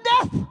sing them to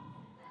death?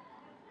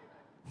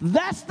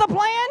 That's the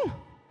plan?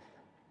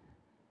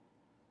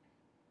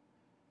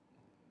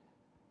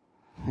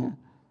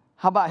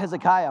 How about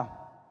Hezekiah?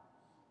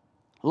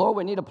 Lord,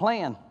 we need a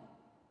plan.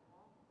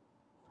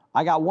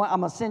 I got one.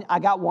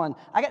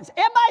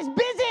 Everybody's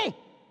busy.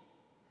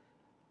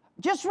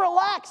 Just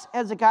relax,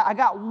 Hezekiah. I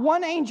got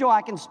one angel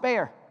I can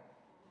spare.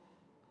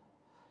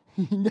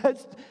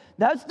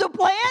 That's the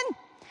plan?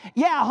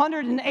 Yeah,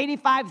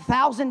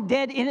 185,000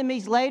 dead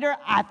enemies later,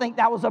 I think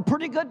that was a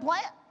pretty good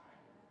plan.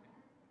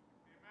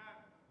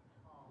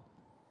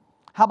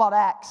 How about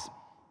Acts?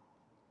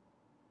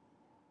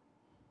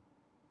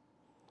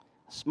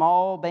 A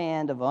small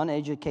band of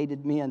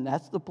uneducated men.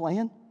 That's the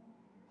plan?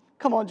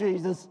 Come on,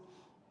 Jesus.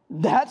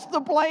 That's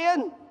the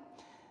plan?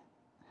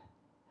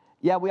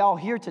 Yeah, we all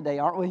here today,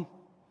 aren't we?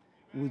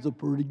 It was a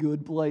pretty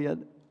good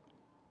plan.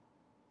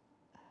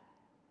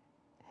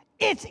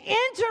 It's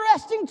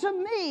interesting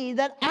to me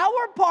that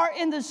our part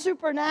in the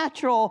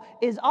supernatural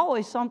is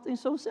always something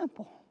so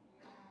simple.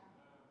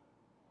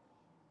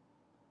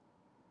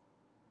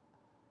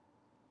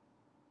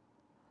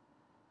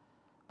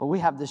 But we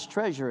have this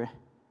treasure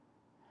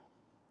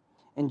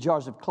in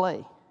jars of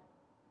clay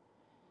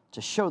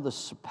to show the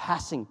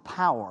surpassing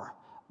power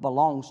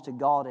belongs to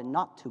God and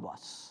not to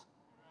us.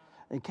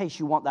 In case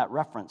you want that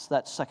reference,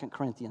 that's 2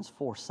 Corinthians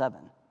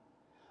 4:7.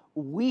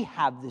 We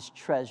have this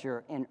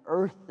treasure in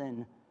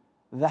earthen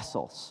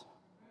vessels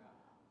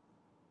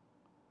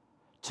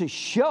to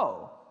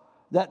show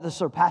that the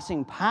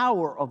surpassing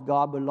power of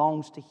God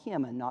belongs to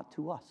Him and not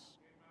to us.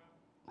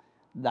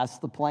 That's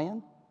the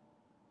plan.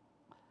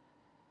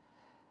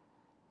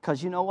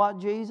 Because you know what,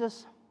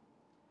 Jesus?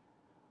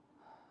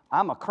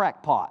 I'm a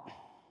crackpot.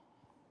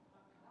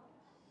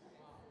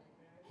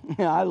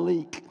 Yeah, I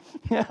leak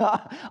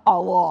a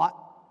lot.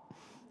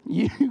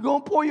 You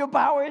gonna pour your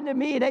power into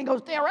me, it ain't gonna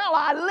stay around.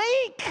 I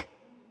leak.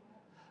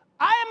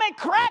 I am a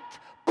cracked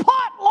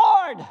pot,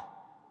 Lord.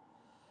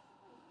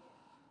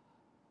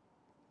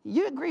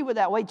 You agree with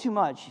that way too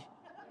much.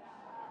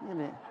 Wait a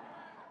minute.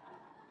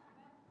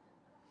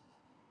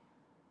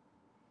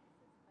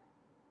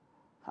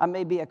 I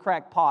may be a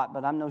cracked pot,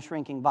 but I'm no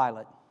shrinking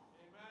violet.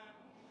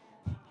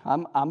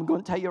 I'm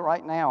going to tell you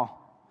right now.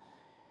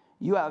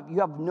 You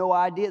have no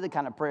idea the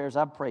kind of prayers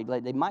I've prayed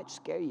lately. They might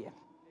scare you.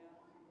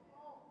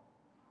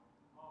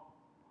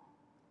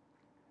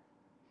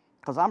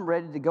 Because I'm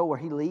ready to go where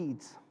He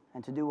leads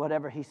and to do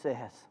whatever He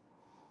says.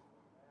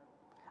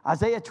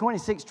 Isaiah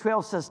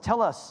 26:12 says,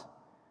 tell us,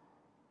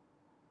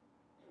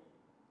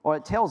 or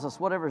it tells us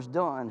whatever's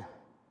done,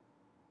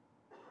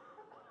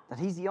 that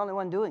He's the only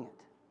one doing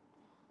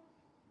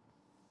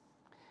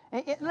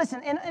it.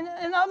 Listen,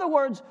 in other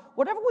words,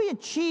 whatever we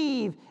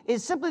achieve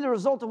is simply the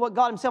result of what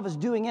God Himself is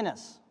doing in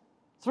us,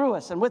 through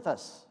us, and with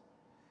us.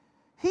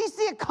 He's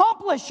the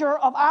accomplisher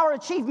of our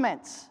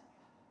achievements.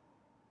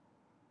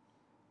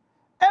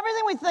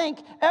 Everything we think,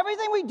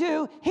 everything we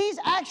do, He's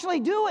actually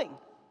doing.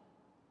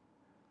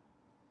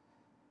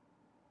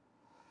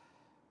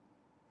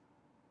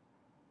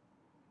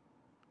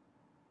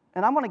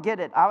 And I want to get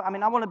it. I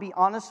want to be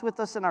honest with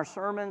us in our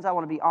sermons. I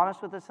want to be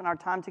honest with us in our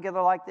time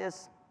together like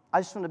this.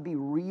 I just want to be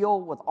real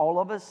with all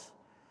of us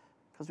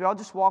because we're all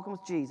just walking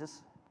with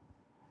Jesus.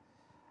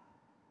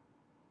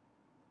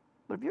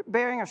 But if you're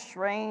bearing a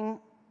strain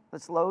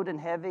that's load and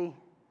heavy,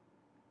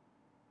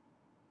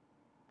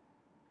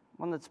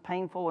 one that's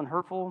painful and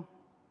hurtful,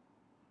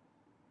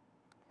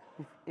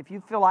 if you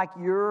feel like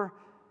you're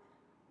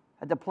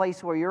at the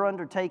place where you're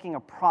undertaking a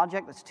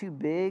project that's too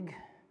big,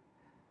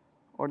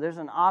 or there's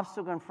an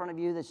obstacle in front of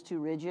you that's too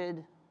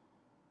rigid,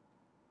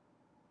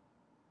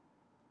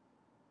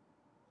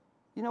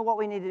 you know what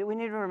we need to do? We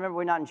need to remember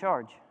we're not in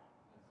charge.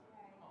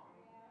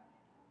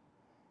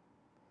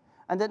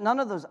 And that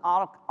none of those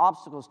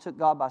obstacles took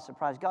God by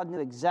surprise. God knew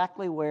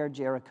exactly where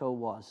Jericho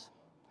was.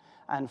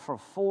 And for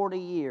 40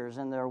 years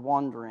in their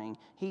wandering,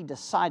 He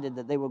decided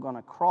that they were going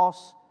to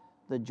cross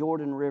the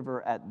Jordan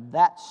River at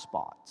that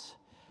spot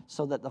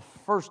so that the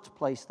first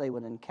place they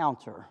would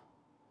encounter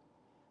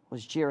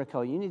was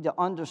Jericho. You need to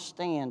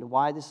understand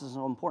why this is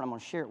so important. I'm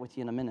going to share it with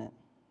you in a minute.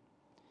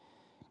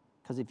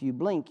 Because if you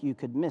blink, you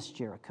could miss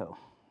Jericho.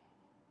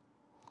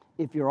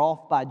 If you're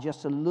off by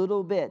just a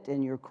little bit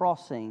in your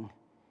crossing,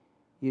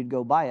 you'd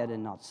go by it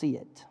and not see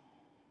it.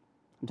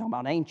 I'm talking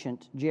about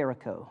ancient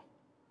Jericho.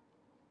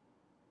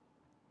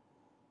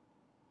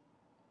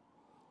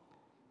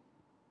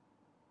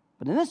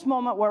 But in this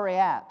moment where we're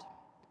at,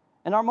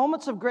 in our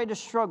moments of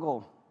greatest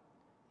struggle,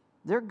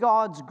 they're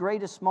God's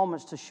greatest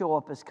moments to show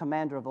up as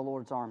commander of the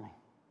Lord's army.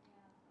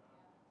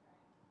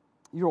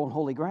 You're on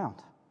holy ground.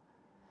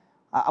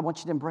 I want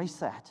you to embrace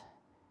that.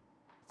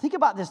 Think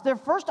about this. Their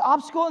first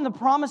obstacle in the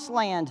promised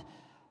land,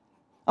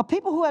 of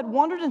people who had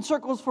wandered in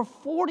circles for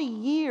 40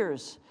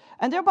 years,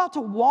 and they're about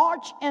to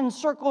march in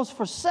circles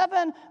for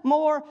 7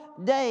 more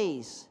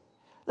days.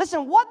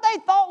 Listen, what they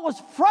thought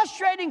was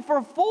frustrating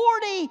for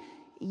 40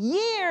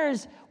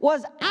 years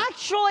was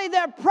actually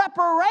their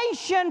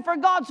preparation for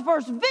God's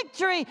first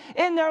victory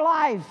in their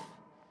life.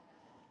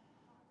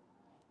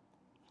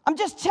 I'm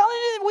just telling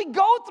you that we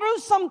go through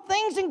some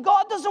things and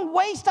God doesn't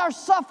waste our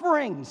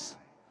sufferings.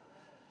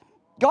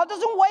 God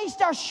doesn't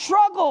waste our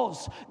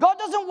struggles. God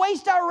doesn't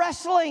waste our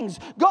wrestlings.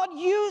 God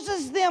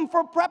uses them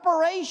for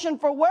preparation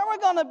for where we're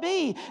going to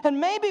be. And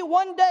maybe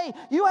one day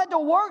you had to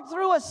work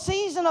through a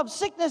season of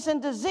sickness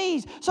and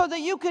disease so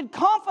that you could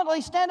confidently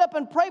stand up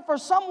and pray for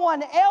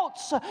someone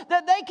else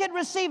that they could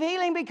receive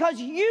healing because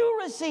you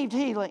received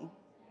healing.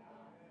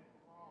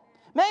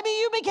 Maybe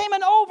you became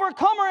an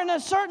overcomer in a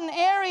certain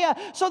area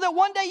so that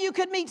one day you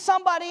could meet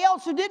somebody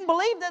else who didn't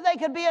believe that they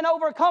could be an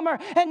overcomer,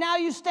 and now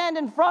you stand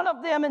in front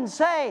of them and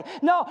say,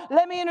 no,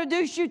 let me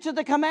introduce you to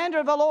the commander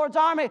of the Lord's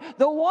army,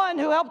 the one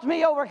who helped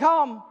me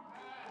overcome.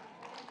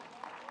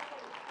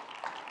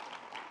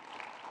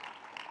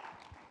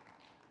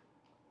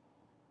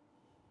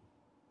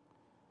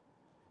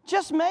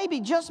 Just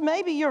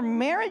maybe your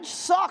marriage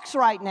sucks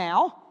right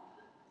now.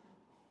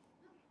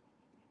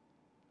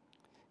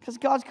 Because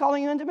God's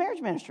calling you into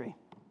marriage ministry.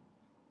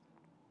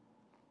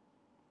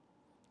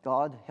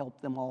 God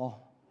help them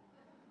all.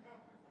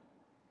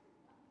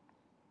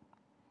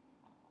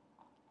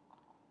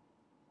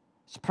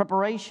 It's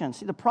preparation.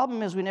 See, the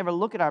problem is we never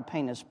look at our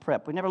pain as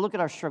prep. We never look at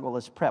our struggle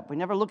as prep. We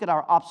never look at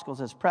our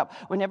obstacles as prep.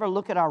 We never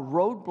look at our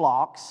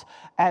roadblocks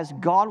as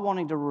God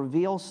wanting to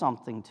reveal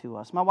something to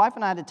us. My wife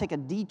and I had to take a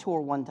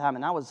detour one time,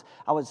 and I was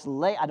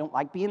late. I don't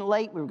like being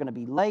late. We were going to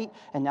be late,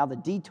 and now the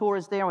detour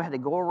is there. We had to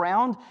go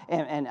around,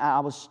 and I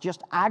was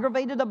just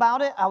aggravated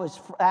about it. I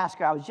was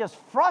just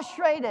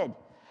frustrated.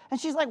 And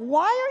she's like,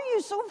 why are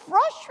you so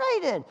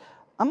frustrated?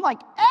 I'm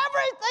like,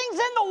 everything's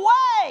in the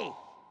way.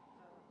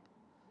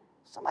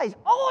 Somebody's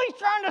always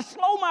trying to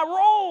slow my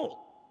roll.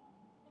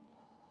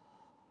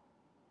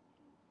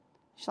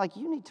 She's like,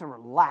 you need to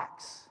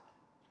relax.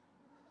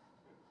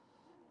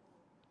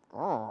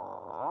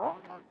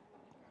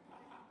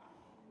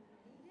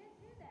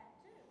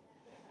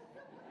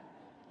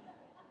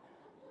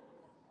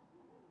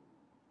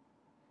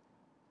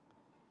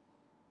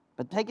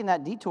 But taking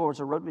that detour was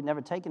a road we'd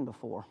never taken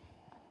before.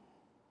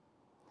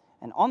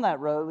 And on that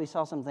road, we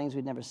saw some things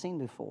we'd never seen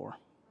before.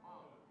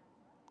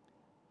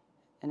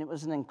 And it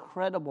was an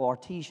incredible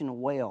artesian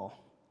well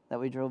that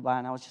we drove by.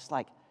 And I was just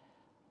like,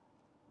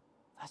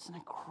 that's an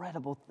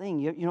incredible thing.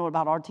 You know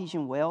about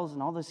artesian wells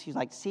and all this? She's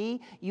like, see,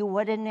 you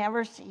would have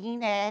never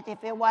seen it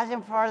if it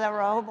wasn't for the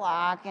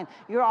roadblock. And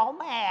you're all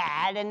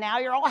mad, and now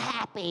you're all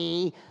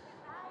happy.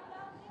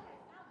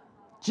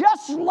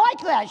 Just like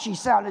that. She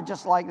sounded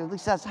just like it. At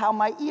least that's how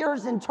my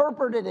ears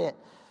interpreted it.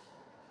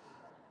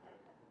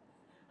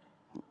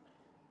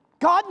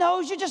 God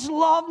knows you just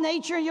love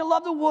nature, you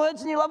love the woods,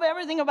 and you love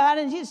everything about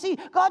it. And you see,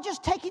 God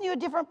just taking you a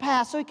different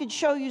path so He could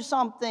show you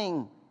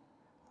something.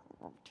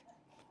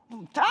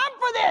 Time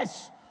for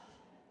this.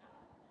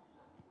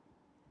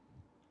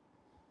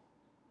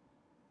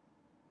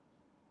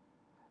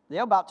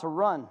 They're about to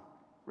run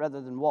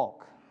rather than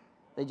walk.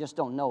 They just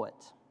don't know it.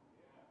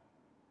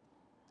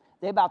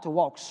 They're about to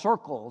walk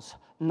circles,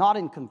 not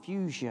in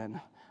confusion,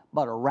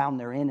 but around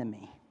their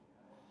enemy.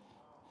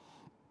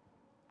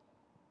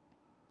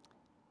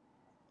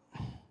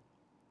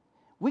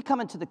 we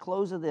come into the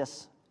close of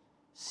this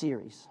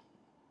series.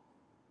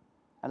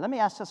 And let me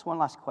ask us one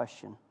last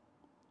question.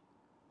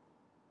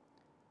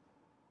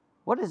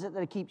 What is it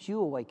that keeps you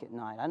awake at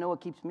night? I know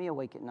what keeps me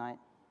awake at night.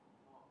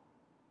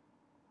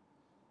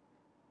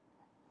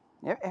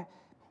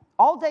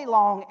 All day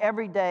long,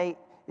 every day,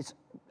 it's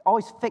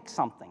always fix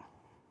something,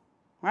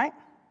 right?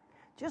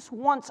 Just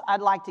once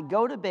I'd like to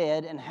go to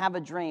bed and have a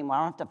dream where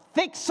I don't have to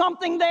fix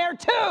something there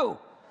too.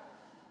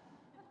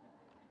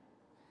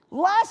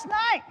 Last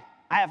night,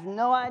 I have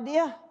no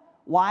idea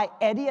why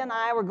Eddie and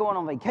I were going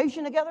on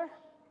vacation together.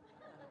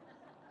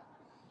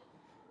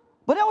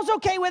 But I was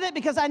okay with it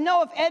because I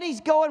know if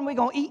Eddie's going, we're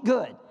going to eat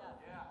good.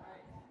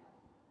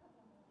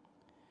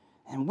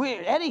 And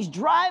Eddie's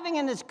driving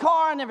in this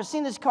car. I've never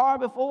seen this car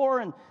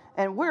before. And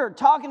we were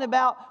talking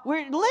about,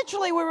 we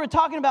were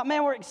talking about,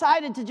 man, we're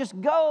excited to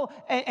just go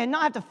and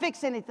not have to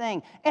fix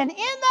anything. And in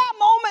that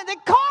moment,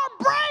 the car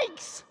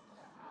breaks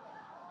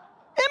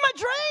in my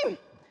dream.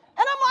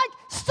 And I'm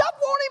like, stuff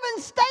won't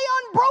even stay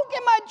unbroken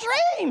in my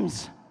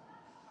dreams.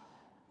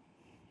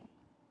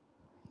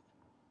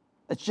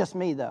 It's just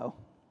me, though.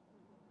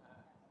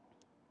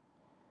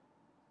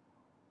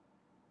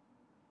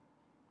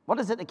 What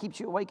is it that keeps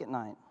you awake at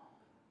night?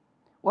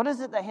 What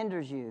is it that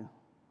hinders you?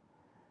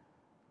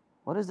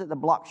 What is it that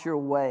blocks your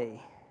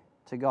way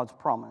to God's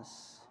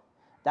promise?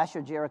 That's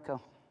your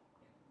Jericho.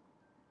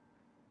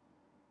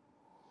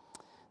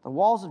 The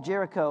walls of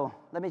Jericho,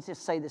 let me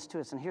just say this to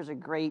us, and here's a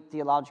great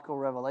theological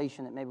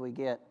revelation that maybe we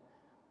get.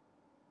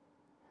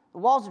 The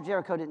walls of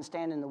Jericho didn't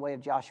stand in the way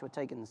of Joshua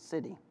taking the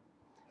city.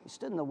 It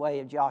stood in the way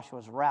of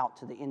Joshua's route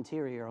to the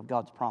interior of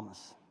God's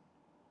promise.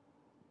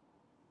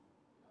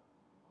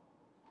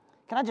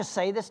 Can I just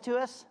say this to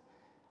us?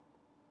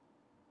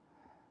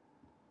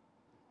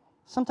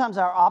 Sometimes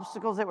our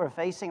obstacles that we're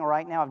facing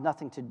right now have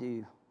nothing to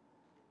do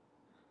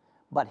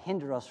but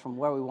hinder us from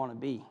where we want to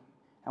be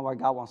and where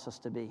God wants us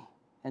to be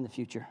in the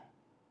future.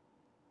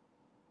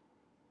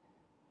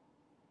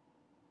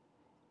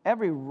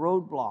 Every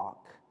roadblock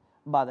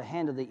by the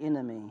hand of the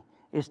enemy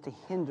is to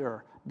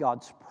hinder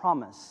God's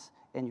promise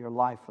in your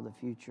life for the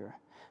future.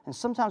 And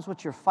sometimes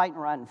what you're fighting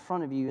right in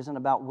front of you isn't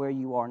about where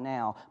you are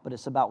now, but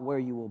it's about where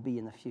you will be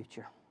in the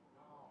future.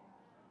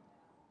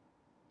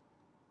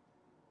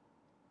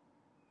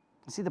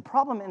 See, the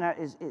problem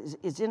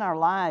is in our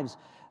lives,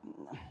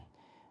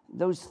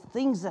 those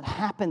things that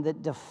happen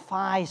that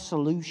defy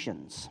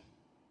solutions.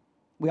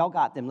 We all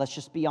got them, let's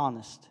just be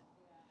honest.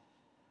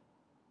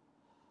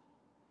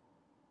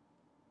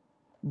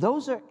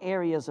 Those are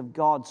areas of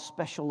God's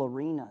special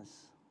arenas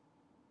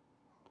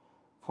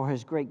for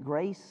His great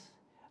grace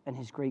and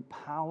His great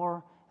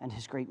power and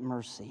His great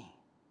mercy.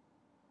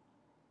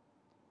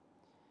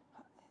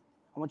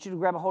 I want you to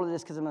grab a hold of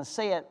this because I'm going to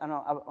say it. I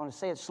want to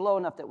say it slow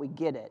enough that we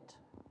get it.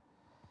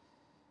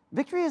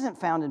 Victory isn't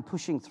found in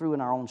pushing through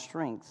in our own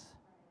strength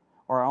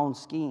or our own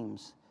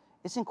schemes.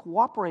 It's in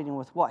cooperating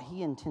with what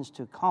He intends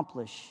to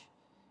accomplish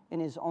in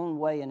His own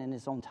way and in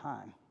His own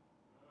time.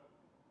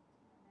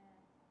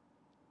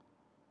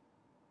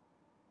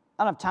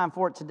 I don't have time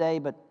for it today,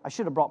 but I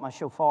should have brought my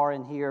shofar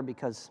in here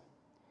because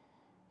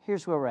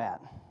here's where we're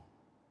at.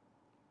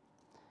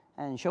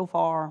 And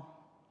shofar,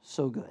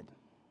 so good.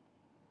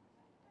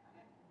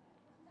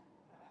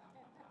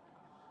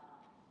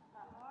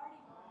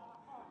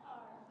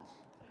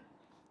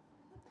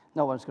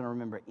 No one's going to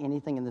remember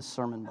anything in this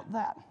sermon but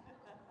that.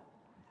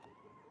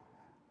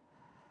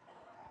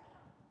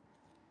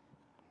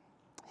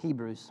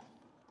 Hebrews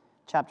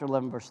chapter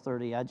 11, verse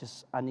 30.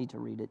 I need to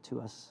read it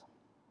to us.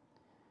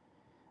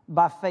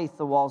 By faith,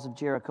 the walls of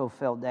Jericho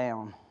fell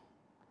down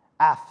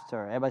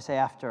after, everybody say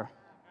after,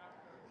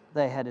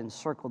 they had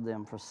encircled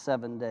them for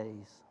 7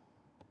 days.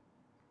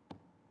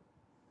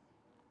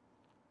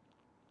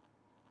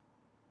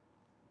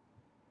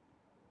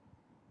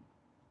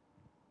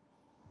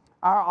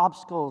 Our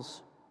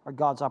obstacles are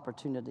God's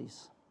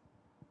opportunities.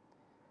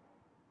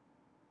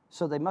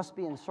 So they must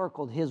be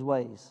encircled His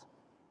ways.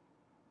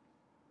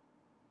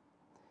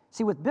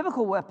 See, with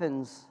biblical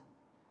weapons,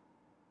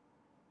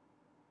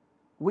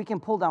 we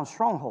can pull down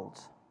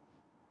strongholds.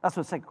 That's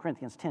what 2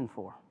 Corinthians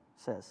 10:4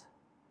 says.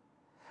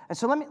 And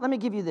so let me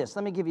give you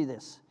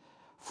this.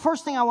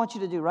 First thing I want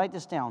you to do, write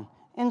this down.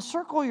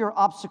 Encircle your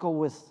obstacle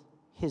with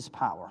His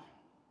power.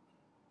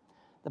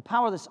 The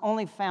power that's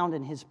only found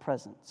in His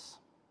presence.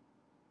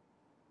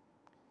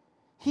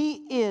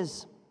 He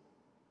is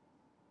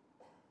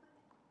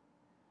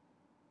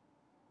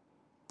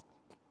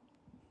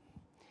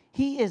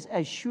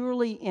as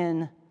surely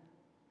in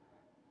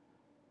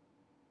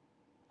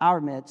our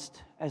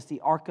midst as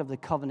the Ark of the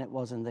Covenant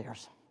was in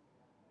theirs.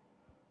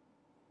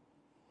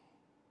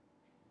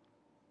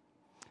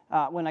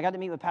 When I got to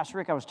meet with Pastor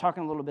Rick, I was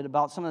talking a little bit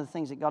about some of the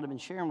things that God had been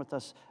sharing with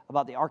us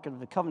about the Ark of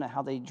the Covenant,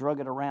 how they drug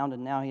it around,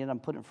 and now He had them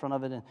put in front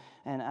of it.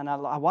 And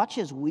I watched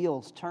His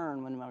wheels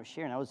turn when I was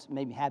sharing.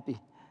 Made me happy.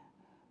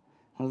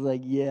 I was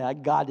like, yeah, I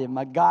got him.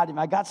 I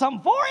got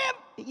something for him.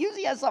 He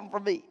usually has something for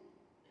me.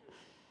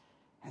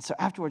 And so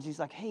afterwards, he's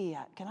like, hey,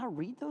 can I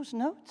read those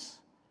notes?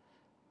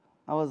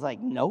 I was like,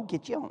 no,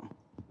 get you on.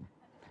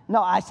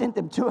 No, I sent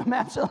them to him.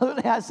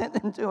 Absolutely, I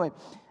sent them to him.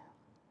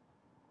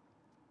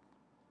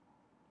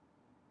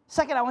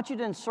 Second, I want you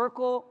to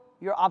encircle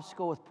your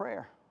obstacle with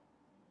prayer.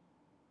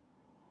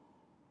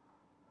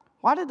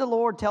 Why did the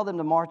Lord tell them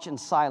to march in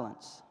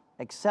silence,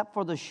 except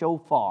for the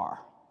shofar?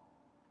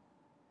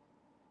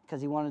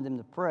 Because he wanted them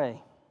to pray.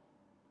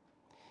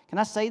 Can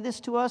I say this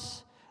to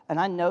us? And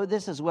I know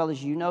this as well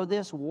as you know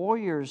this.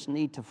 Warriors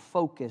need to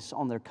focus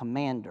on their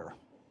commander.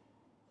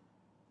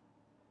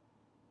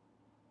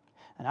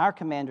 And our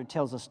commander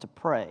tells us to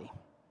pray.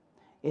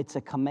 It's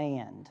a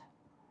command.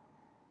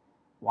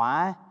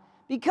 Why?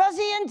 Because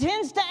he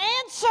intends to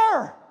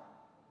answer.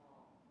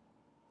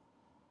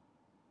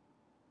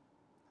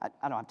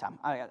 I don't have time.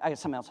 I got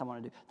something else I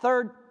want to do.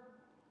 Third,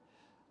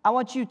 I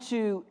want you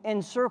to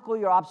encircle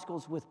your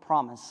obstacles with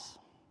promise.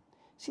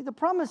 See, the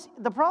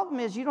problem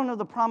is you don't know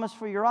the promise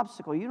for your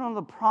obstacle. You don't know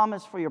the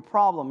promise for your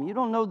problem. You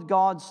don't know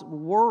God's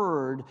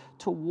word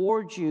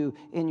towards you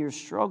in your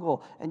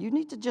struggle. And you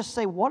need to just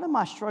say, what am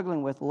I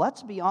struggling with?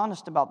 Let's be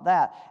honest about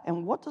that.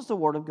 And what does the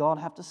word of God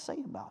have to say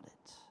about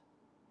it?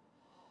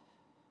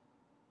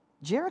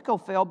 Jericho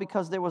fell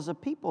because there was a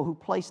people who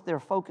placed their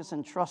focus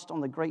and trust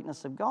on the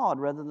greatness of God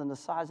rather than the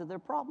size of their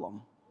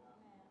problem.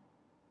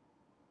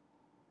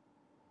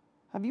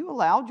 Have you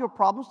allowed your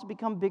problems to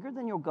become bigger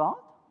than your God?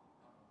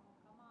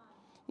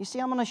 You see,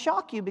 I'm going to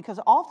shock you because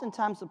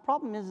oftentimes the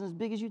problem isn't as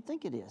big as you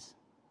think it is.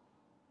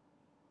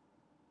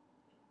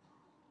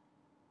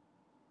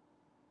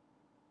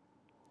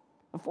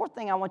 The fourth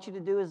thing I want you to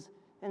do is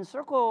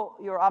encircle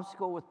your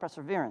obstacle with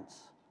perseverance.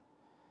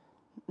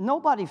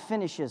 Nobody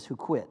finishes who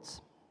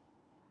quits.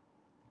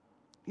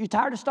 You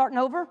tired of starting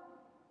over?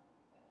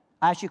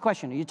 I ask you a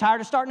question. Are you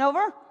tired of starting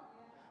over?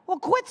 Well,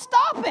 quit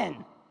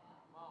stopping.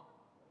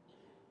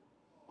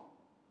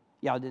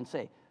 Y'all didn't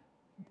say.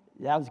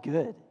 That was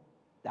good.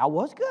 That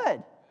was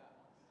good.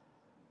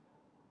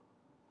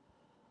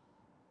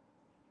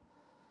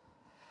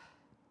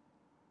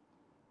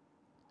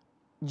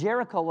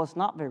 Jericho was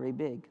not very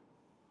big.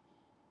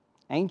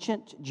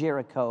 Ancient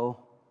Jericho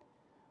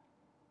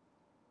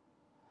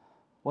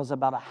was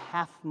about a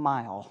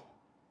half-mile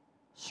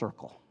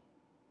circle.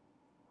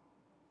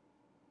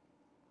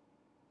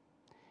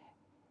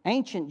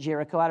 Ancient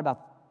Jericho had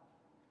about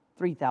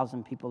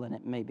 3,000 people in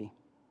it, maybe.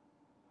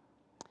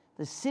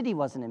 The city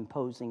wasn't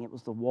imposing, it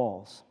was the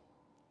walls.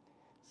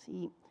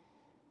 See,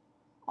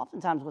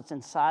 oftentimes what's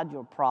inside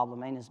your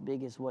problem ain't as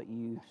big as what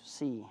you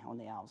see on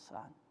the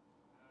outside.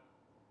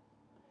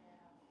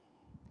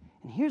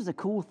 And here's the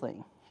cool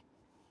thing.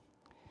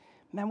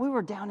 Man, we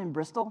were down in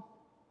Bristol,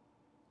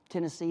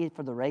 Tennessee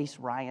for the race.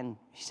 Ryan,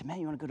 he said, man,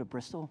 you want to go to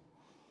Bristol?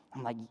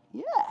 I'm like,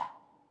 yeah.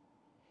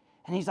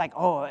 And he's like,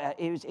 oh,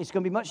 it's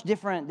going to be much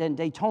different than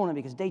Daytona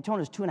because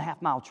Daytona is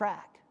 2.5-mile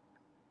track.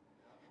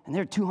 And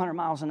they're 200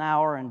 miles an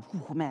hour, and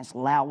man, it's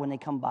loud when they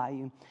come by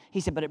you. He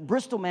said, but at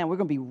Bristol, man, we're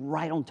going to be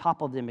right on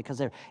top of them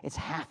because it's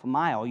half a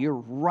mile. You're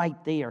right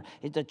there.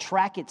 The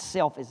track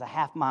itself is a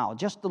half mile.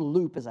 Just the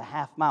loop is a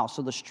half mile.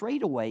 So the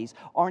straightaways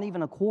aren't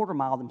even a quarter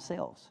mile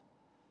themselves.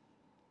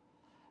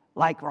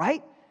 Like,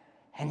 right?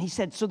 And he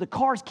said, so the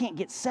cars can't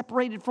get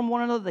separated from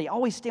one another. They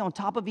always stay on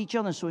top of each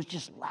other, so it's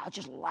just loud,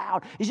 just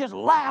loud. It's just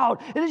loud.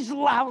 And it's just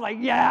loud. Like,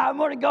 yeah, I'm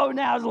going to go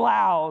now. It's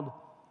loud.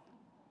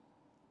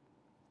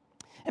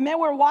 And man,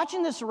 we're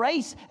watching this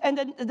race, and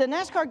the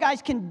NASCAR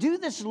guys can do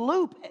this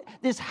loop,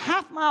 this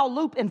half-mile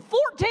loop in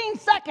 14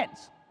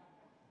 seconds.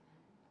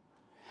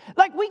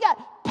 Like, we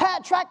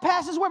got track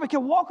passes where we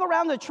can walk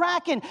around the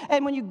track, and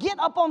when you get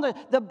up on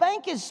the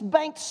bank is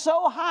banked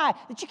so high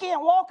that you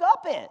can't walk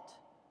up it.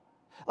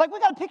 Like, we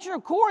got a picture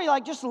of Corey,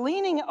 like, just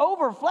leaning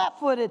over,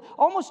 flat-footed,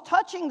 almost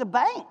touching the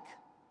bank.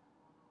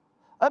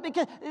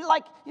 Because,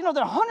 like, you know,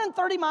 there are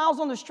 130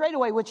 miles on the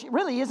straightaway, which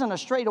really isn't a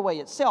straightaway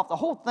itself. The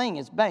whole thing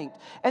is banked.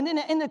 And then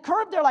in the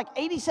curve, they're like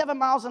 87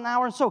 miles an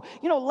hour. And so,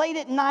 you know, late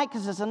at night,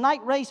 because it's a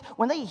night race,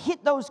 when they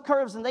hit those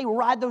curves and they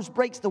ride those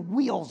brakes, the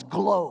wheels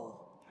glow.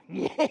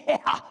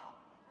 Yeah.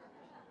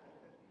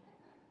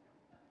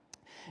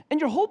 And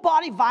your whole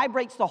body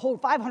vibrates the whole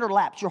 500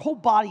 laps. Your whole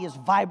body is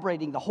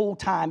vibrating the whole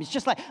time. It's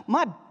just like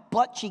my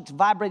butt cheeks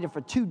vibrated for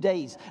 2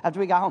 days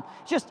after we got home.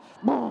 Just...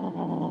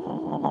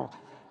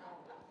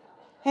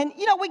 And,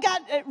 you know,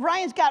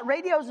 Ryan's got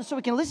radios, and so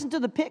we can listen to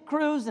the pit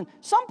crews. And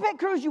some pit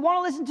crews you want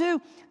to listen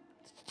to,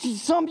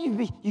 some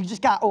you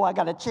just got, I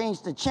got to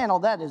change the channel.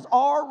 That is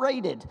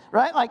R-rated,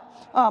 right? Like,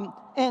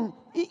 and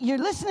you're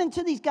listening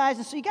to these guys,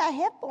 and so you got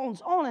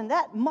headphones on, and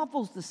that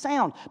muffles the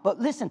sound. But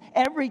listen,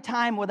 every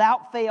time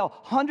without fail,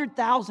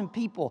 100,000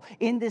 people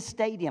in this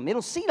stadium.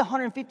 It'll seat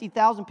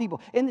 150,000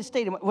 people in this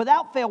stadium.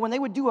 Without fail, when they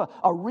would do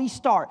a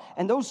restart,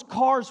 and those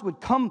cars would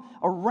come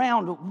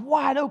around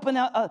wide open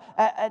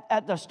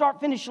at the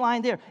start-finish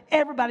line there,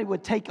 everybody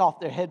would take off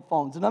their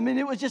headphones. And I mean,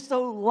 it was just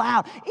so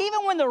loud.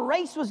 Even when the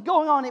race was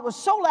going on, it was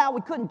so loud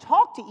we couldn't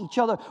talk to each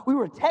other. We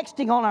were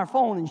texting on our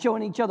phone and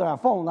showing each other our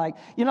phone. Like,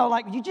 you know,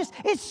 like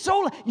it's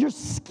so, your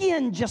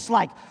skin just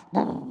like, I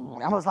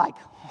was like,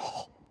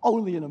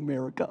 only in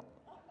America.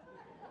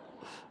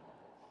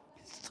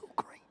 It's so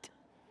great.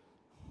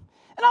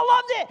 And I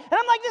loved it. And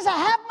I'm like, this is a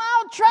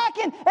half-mile track.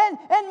 And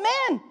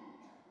man,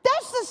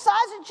 that's the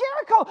size of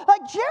Jericho.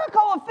 Like Jericho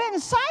would fit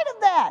inside of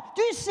that.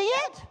 Do you see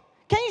it?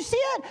 Can you see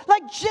it?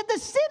 Like the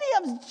city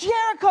of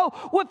Jericho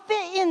would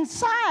fit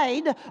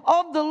inside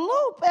of the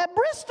loop at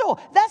Bristol.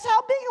 That's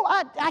how big.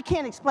 I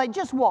can't explain.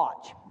 Just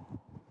watch.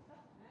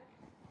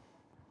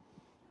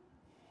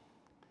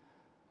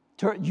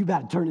 You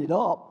got to turn it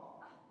up.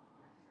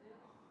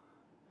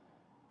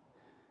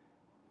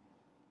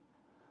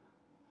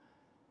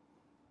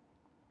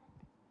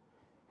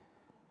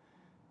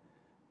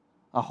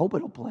 I hope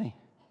it'll play.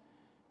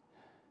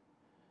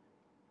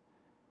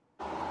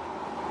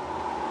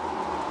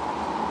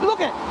 Look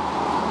at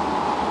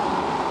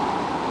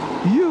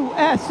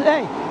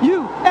USA,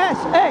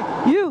 USA,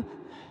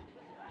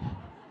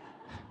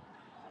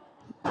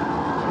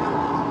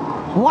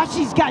 Watch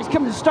these guys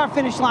come to the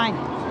start-finish line.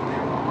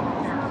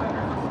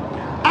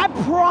 I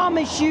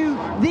promise you,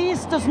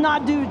 this does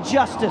not do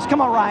justice. Come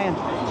on, Ryan.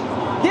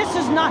 This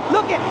is not.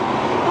 Look at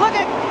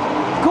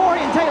Corey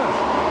and Taylor.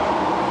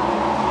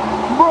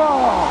 Bro.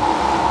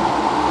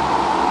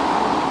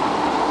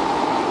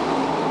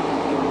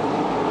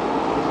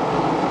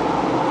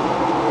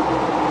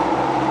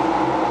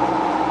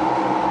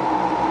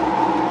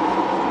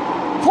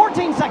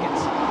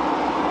 Seconds.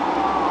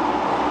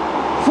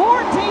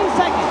 14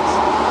 seconds.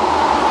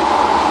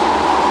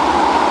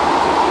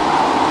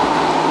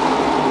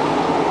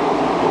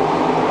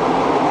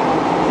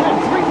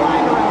 There's 3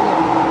 wide around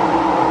here.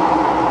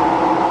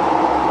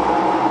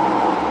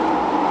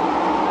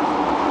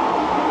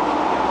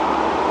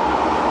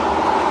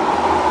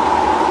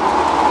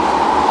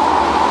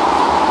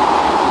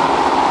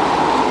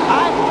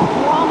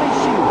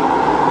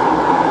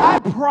 I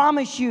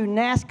promise you,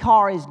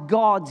 NASCAR is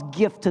God's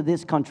gift to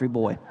this country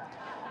boy.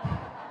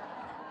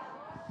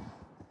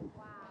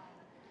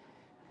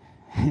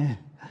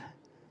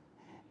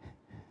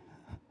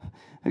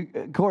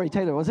 Corey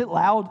Taylor, was it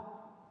loud?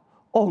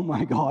 Oh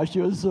my gosh,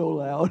 it was so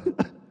loud.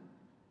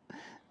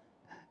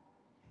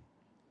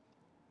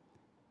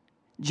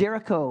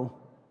 Jericho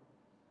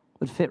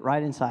would fit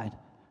right inside.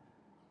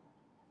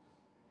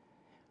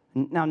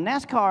 Now,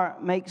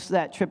 NASCAR makes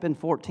that trip in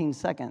 14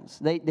 seconds.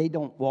 They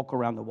don't walk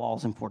around the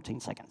walls in 14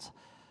 seconds.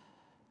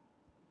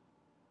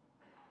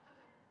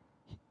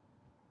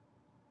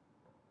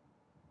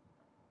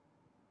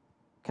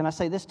 Can I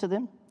say this to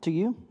them, to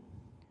you?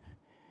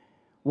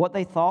 What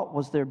they thought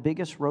was their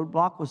biggest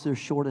roadblock was their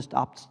shortest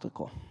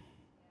obstacle.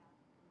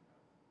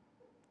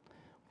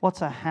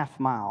 What's a half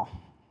mile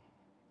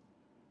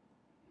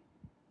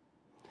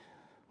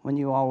when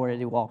you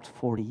already walked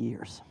 40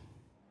 years?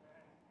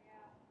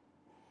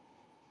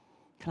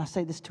 Can I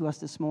say this to us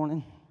this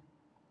morning?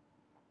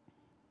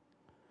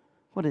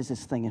 What is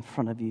this thing in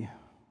front of you,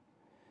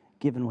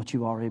 given what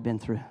you've already been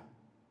through?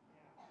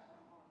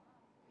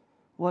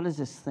 What is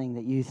this thing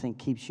that you think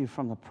keeps you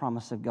from the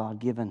promise of God,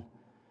 given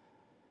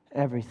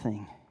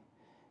everything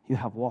you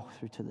have walked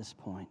through to this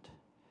point?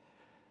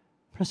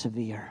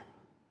 Persevere.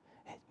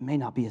 It may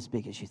not be as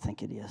big as you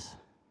think it is.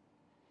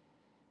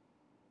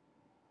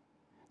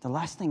 The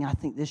last thing I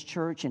think this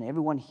church and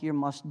everyone here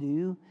must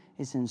do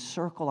is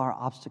encircle our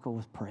obstacle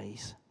with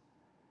praise.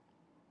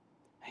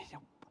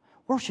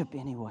 Worship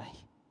anyway.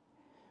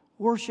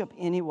 Worship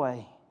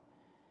anyway.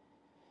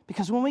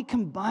 Because when we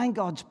combine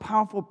God's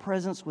powerful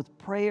presence with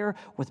prayer,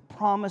 with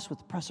promise,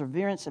 with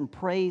perseverance and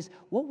praise,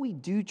 what we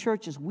do,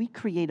 church, is we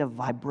create a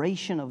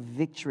vibration of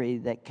victory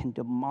that can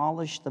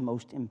demolish the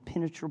most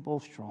impenetrable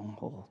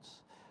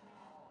strongholds.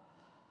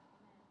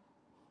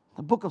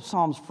 The book of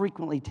Psalms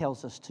frequently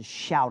tells us to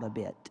shout a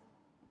bit.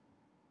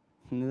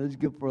 That's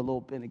good for a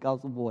little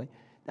Pentecostal boy.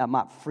 That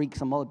might freak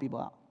some other people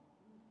out.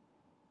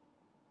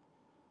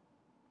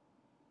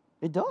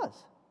 It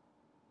does.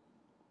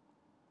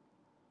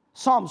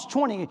 Psalms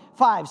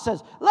 25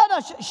 says, let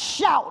us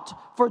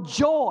shout for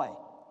joy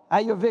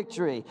at your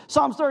victory.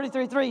 Psalms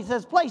 33:3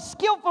 says, play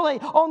skillfully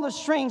on the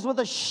strings with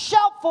a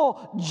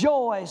shoutful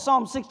joy.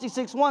 Psalm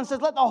 66:1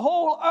 says, let the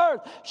whole earth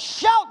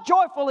shout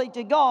joyfully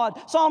to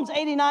God. Psalms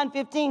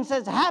 89:15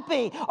 says,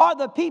 happy are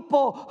the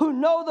people who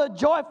know the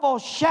joyful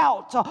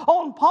shout.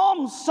 On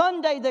Palm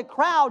Sunday, the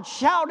crowd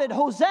shouted,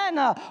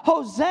 Hosanna,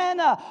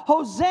 Hosanna,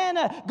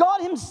 Hosanna.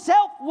 God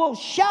himself will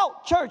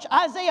shout, church.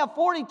 Isaiah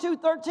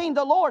 42:13,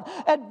 the Lord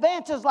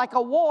advances like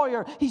a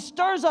warrior. He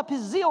stirs up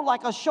his zeal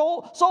like a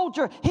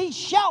soldier. He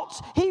shouts.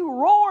 He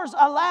roars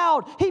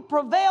aloud. He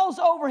prevails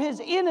over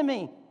his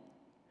enemy.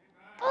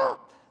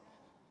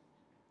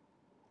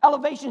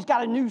 Elevation's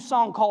got a new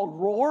song called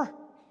Roar.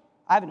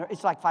 I haven't heard,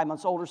 it's like 5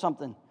 months old or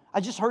something. I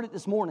just heard it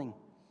this morning.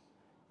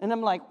 And I'm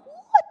like,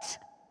 what?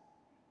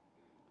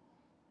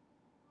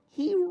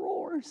 He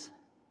roars.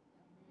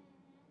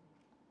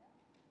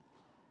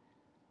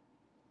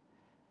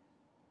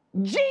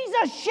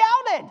 Jesus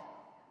shouted.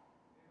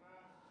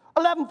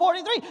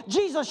 11:43,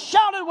 Jesus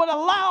shouted with a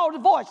loud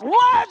voice,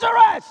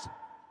 Lazarus,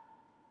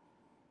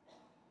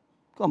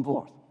 come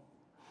forth.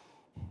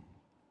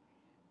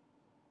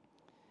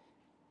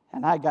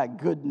 And I got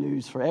good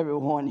news for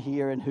everyone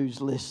here and who's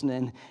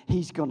listening.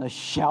 He's going to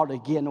shout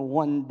again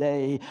one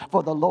day,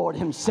 for the Lord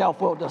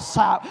himself will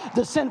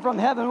descend from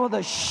heaven with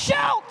a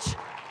shout.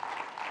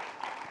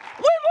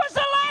 When was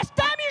the last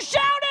time you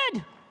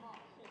shouted?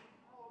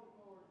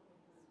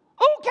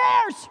 Who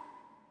cares?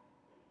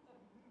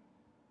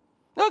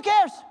 Who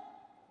cares?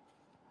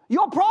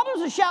 Your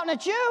problems are shouting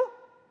at you.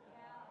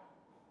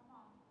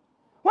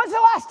 When's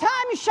the last time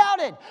you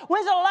shouted?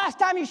 When's the last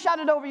time you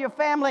shouted over your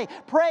family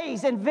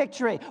praise and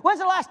victory? When's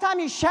the last time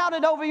you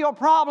shouted over your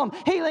problem,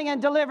 healing and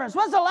deliverance?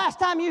 When's the last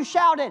time you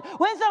shouted?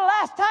 When's the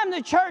last time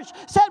the church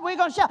said we're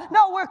going to shout?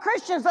 No, we're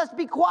Christians. Let's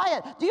be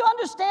quiet. Do you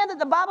understand that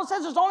the Bible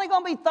says there's only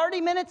going to be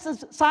 30 minutes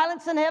of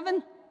silence in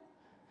heaven?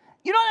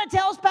 You know what that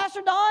tells,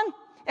 Pastor Don?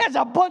 There's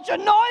a bunch of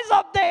noise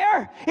up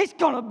there. It's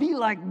going to be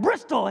like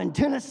Bristol in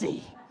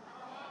Tennessee.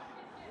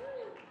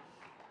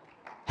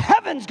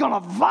 Heaven's going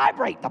to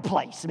vibrate the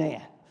place,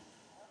 man.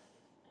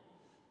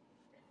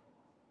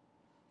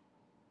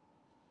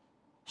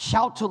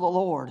 Shout to the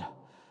Lord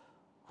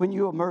when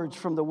you emerge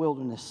from the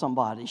wilderness,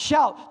 somebody.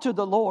 Shout to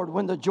the Lord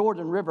when the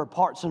Jordan River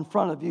parts in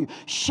front of you.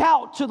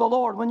 Shout to the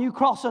Lord when you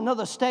cross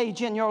another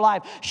stage in your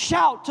life.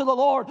 Shout to the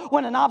Lord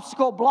when an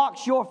obstacle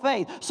blocks your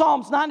faith.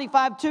 Psalms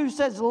 95:2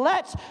 says,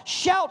 let's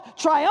shout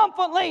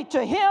triumphantly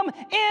to him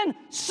in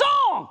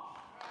song.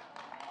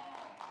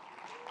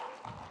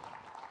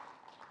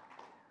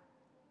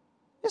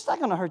 It's not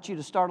going to hurt you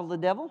to startle the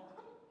devil.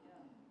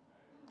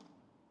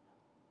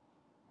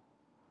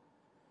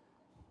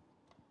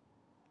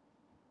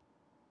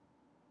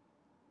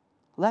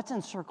 Let's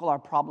encircle our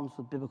problems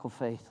with biblical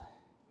faith,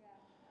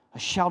 a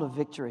shout of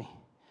victory,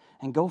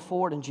 and go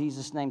forward in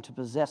Jesus' name to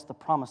possess the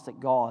promise that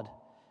God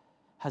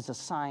has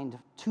assigned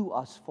to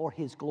us for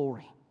his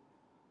glory.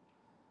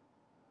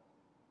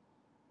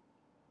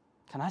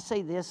 Can I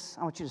say this?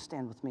 I want you to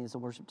stand with me as the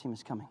worship team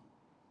is coming.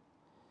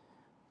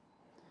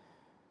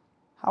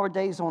 Our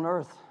days on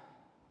earth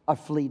are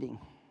fleeting.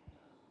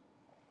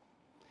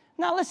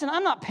 Now listen,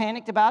 I'm not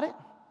panicked about it.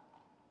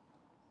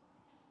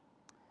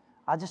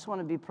 I just want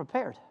to be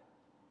prepared.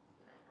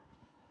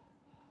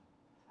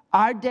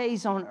 Our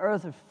days on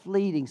earth are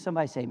fleeting.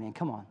 Somebody say amen.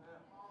 Come on.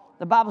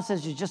 The Bible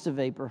says it's just a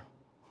vapor.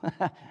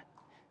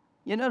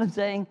 You know what I'm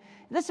saying?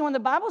 Listen, when the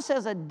Bible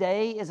says a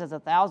day is as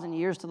 1,000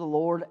 years to the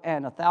Lord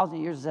and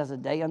 1,000 years is as a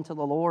day unto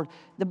the Lord,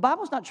 the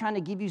Bible's not trying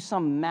to give you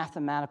some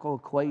mathematical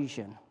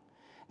equation.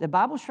 The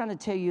Bible's trying to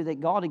tell you that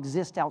God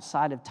exists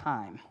outside of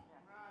time.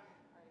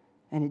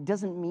 And it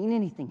doesn't mean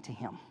anything to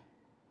him.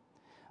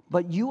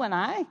 But you and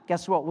I,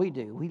 guess what we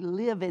do? We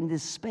live in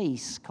this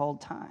space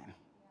called time.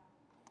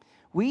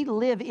 We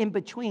live in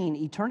between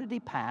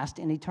eternity past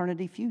and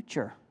eternity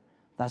future.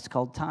 That's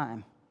called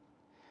time.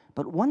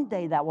 But one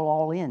day that will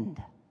all end.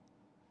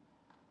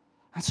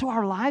 And so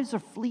our lives are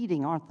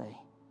fleeting, aren't they?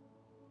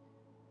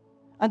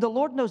 And the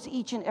Lord knows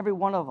each and every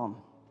one of them.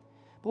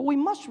 But we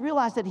must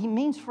realize that he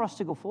means for us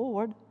to go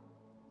forward.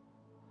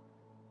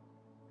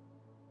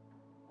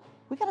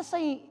 We got to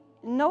say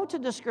no to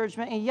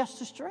discouragement and yes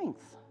to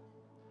strength.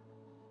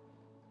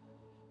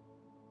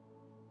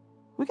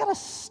 We got to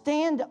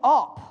stand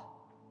up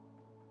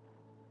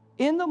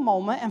in the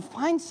moment and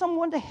find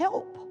someone to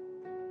help.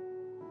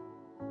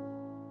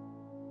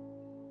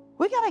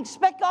 We got to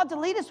expect God to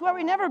lead us where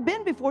we've never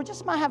been before.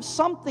 Just might have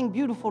something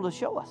beautiful to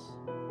show us.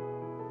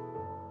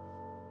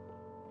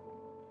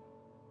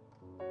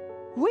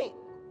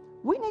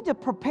 We need to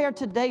prepare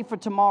today for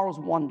tomorrow's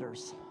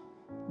wonders.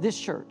 This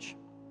church.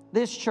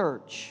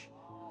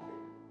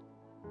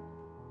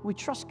 We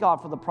trust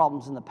God for the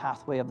problems in the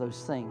pathway of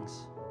those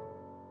things.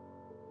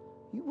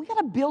 We got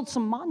to build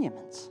some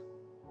monuments.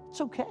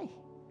 It's okay.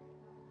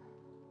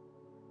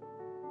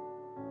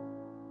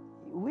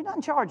 We're not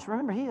in charge.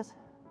 Remember, he is.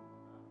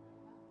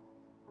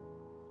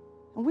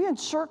 And we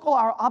encircle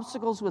our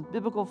obstacles with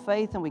biblical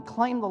faith and we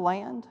claim the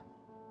land.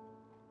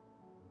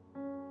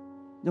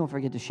 Don't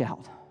forget to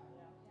shout.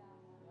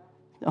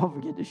 Don't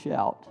forget to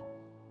shout.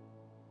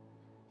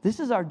 This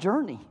is our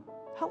journey.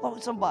 Hello,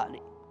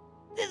 somebody.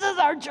 This is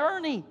our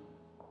journey.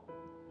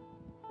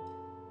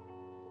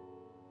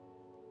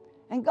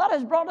 And God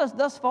has brought us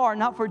thus far,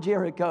 not for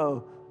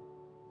Jericho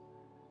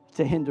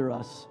to hinder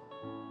us,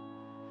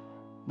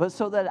 but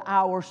so that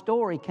our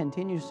story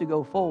continues to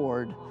go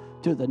forward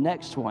to the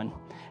next one.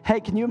 Hey,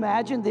 can you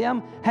imagine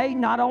them? Hey,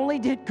 not only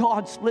did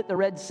God split the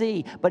Red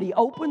Sea, but he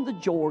opened the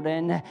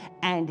Jordan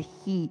and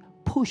he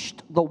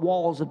pushed the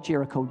walls of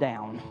Jericho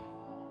down.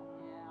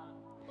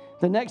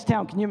 The next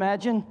town, can you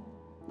imagine?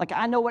 Like,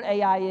 I know what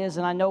AI is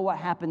and I know what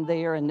happened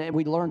there and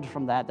we learned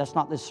from that. That's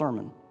not this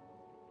sermon.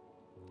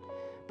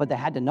 But they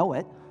had to know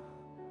it.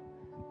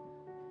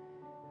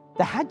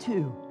 They had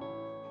to.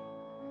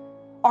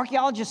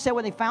 Archaeologists said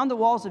when they found the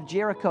walls of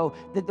Jericho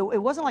that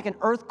it wasn't like an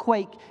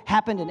earthquake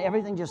happened and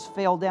everything just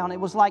fell down. It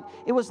was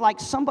like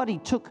somebody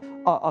took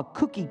a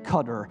cookie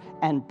cutter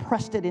and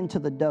pressed it into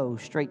the dough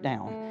straight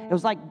down. It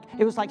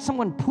was like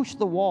someone pushed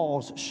the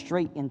walls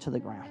straight into the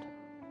ground.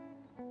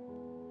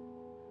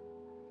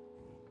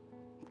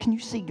 Can you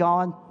see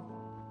God?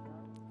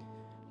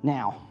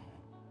 Now,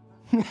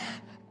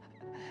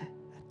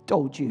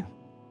 told you.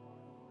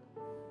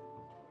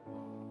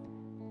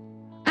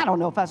 I don't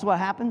know if that's what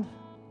happened.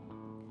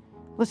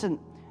 Listen,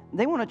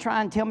 they want to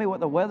try and tell me what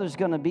the weather's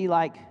going to be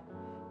like.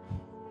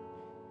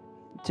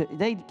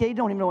 They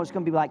don't even know what it's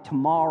going to be like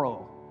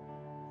tomorrow.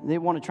 They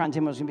want to try and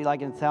tell me what it's going to be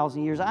like in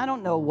 1,000 years. I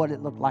don't know what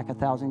it looked like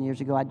 1,000 years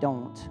ago. I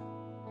don't.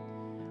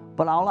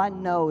 But all I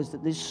know is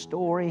that this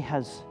story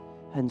has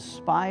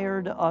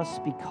inspired us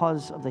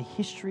because of the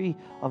history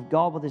of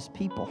God with His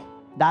people.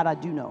 That I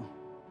do know.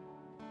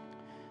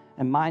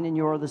 And mine and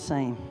yours are the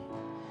same.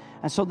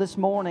 And so this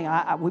morning,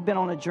 we've been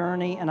on a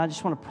journey, and I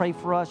just want to pray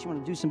for us. You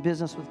want to do some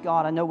business with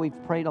God. I know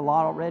we've prayed a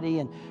lot already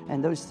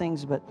and those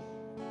things, but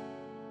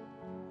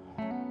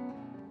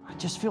I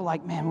just feel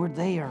like, man, we're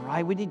there,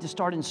 right? We need to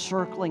start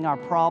encircling our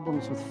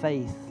problems with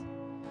faith.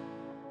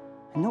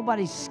 And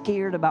nobody's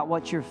scared about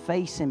what you're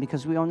facing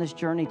because we're on this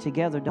journey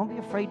together. Don't be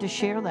afraid to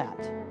share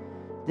that.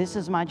 This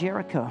is my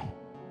Jericho.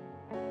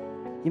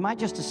 You might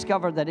just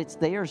discover that it's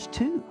theirs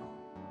too.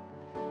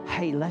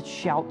 Hey, let's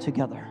shout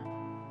together.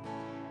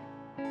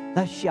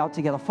 Let's shout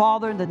together.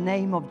 Father, in the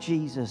name of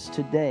Jesus,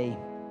 today,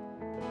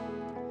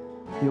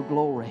 your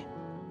glory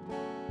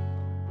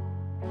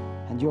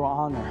and your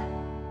honor,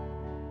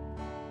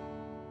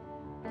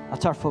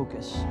 that's our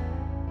focus.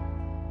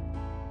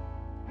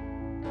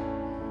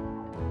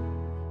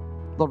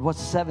 Lord,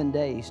 what's 7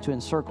 days to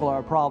encircle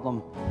our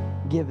problem,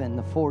 given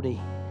the 40,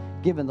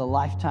 given the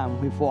lifetime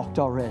we've walked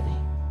already?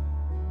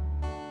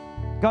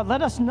 God,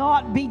 let us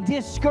not be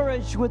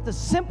discouraged with the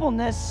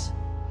simpleness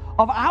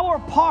of our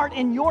part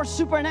in your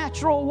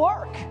supernatural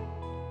work.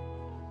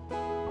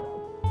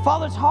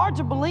 Father, it's hard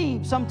to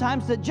believe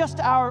sometimes that just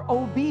our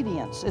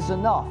obedience is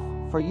enough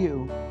for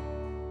you.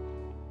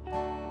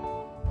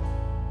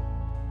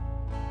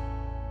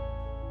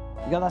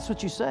 God, that's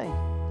what you say.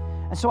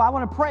 And so I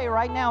want to pray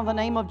right now in the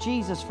name of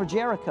Jesus for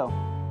Jericho.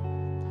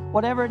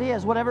 Whatever it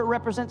is, whatever it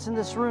represents in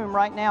this room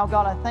right now,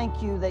 God, I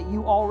thank you that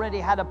you already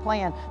had a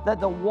plan,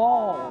 that the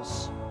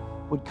walls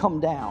would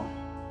come down.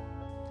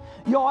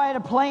 You all had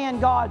a plan,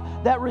 God,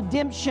 that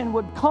redemption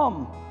would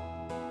come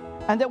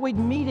and that we'd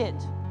meet it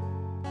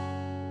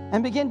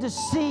and begin to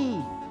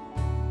see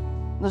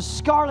the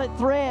scarlet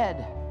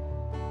thread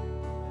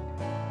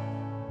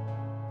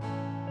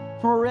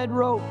from a red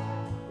rope.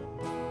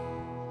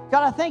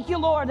 God, I thank you,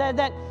 Lord,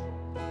 that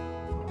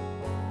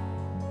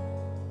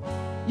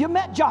you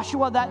met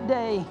Joshua that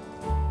day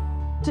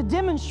to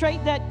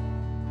demonstrate that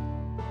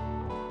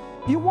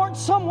you weren't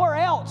somewhere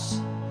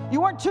else. You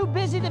weren't too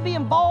busy to be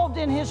involved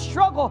in his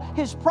struggle,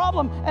 his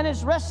problem, and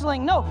his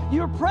wrestling. No,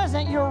 you're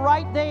present, you're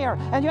right there,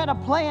 and you had a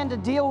plan to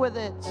deal with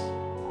it.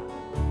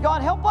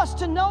 God, help us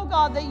to know,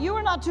 God, that you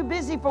are not too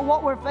busy for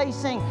what we're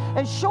facing.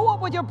 And show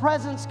up with your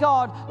presence,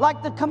 God,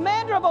 like the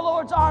commander of the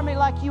Lord's army,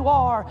 like you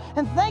are.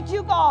 And thank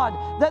you,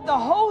 God, that the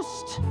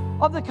host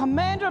of the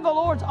commander of the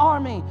Lord's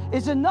army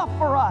is enough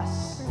for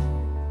us.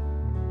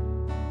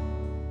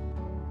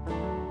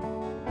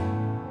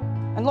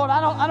 And Lord,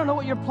 I don't know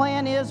what your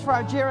plan is for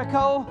our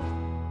Jericho.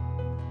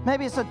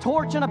 Maybe it's a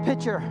torch and a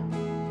pitcher.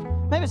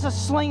 Maybe it's a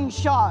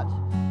slingshot.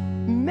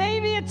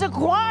 Maybe it's a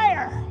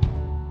choir.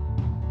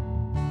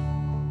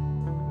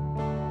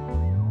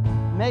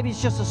 Maybe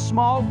it's just a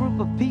small group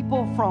of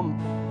people from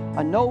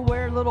a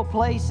nowhere little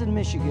place in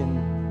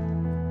Michigan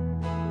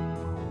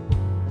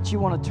that you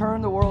want to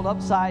turn the world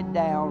upside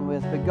down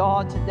with. But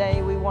God,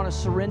 today we want to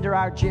surrender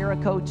our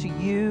Jericho to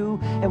you,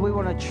 and we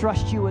want to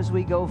trust you as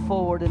we go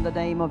forward in the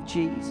name of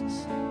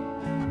Jesus.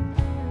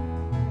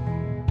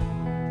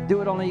 Do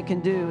what only you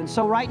can do. And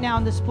so right now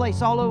in this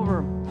place, all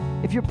over,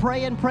 if you're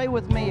praying, pray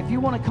with me. If you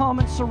want to come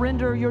and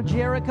surrender your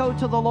Jericho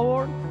to the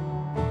Lord,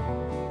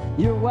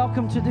 you're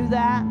welcome to do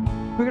that.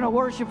 We're going to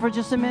worship for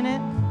just a minute.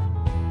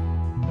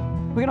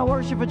 We're going to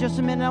worship for just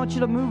a minute. I want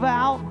you to move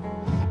out.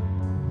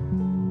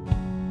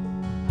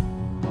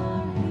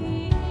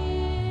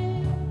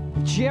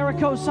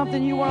 Jericho is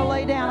something you want to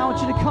lay down. I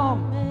want you to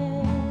come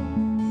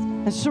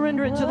and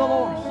surrender it to the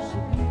Lord.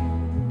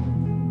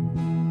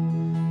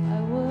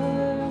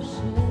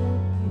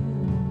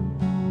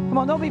 Come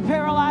on, don't be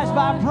paralyzed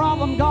by a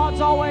problem God's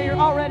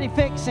already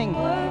fixing.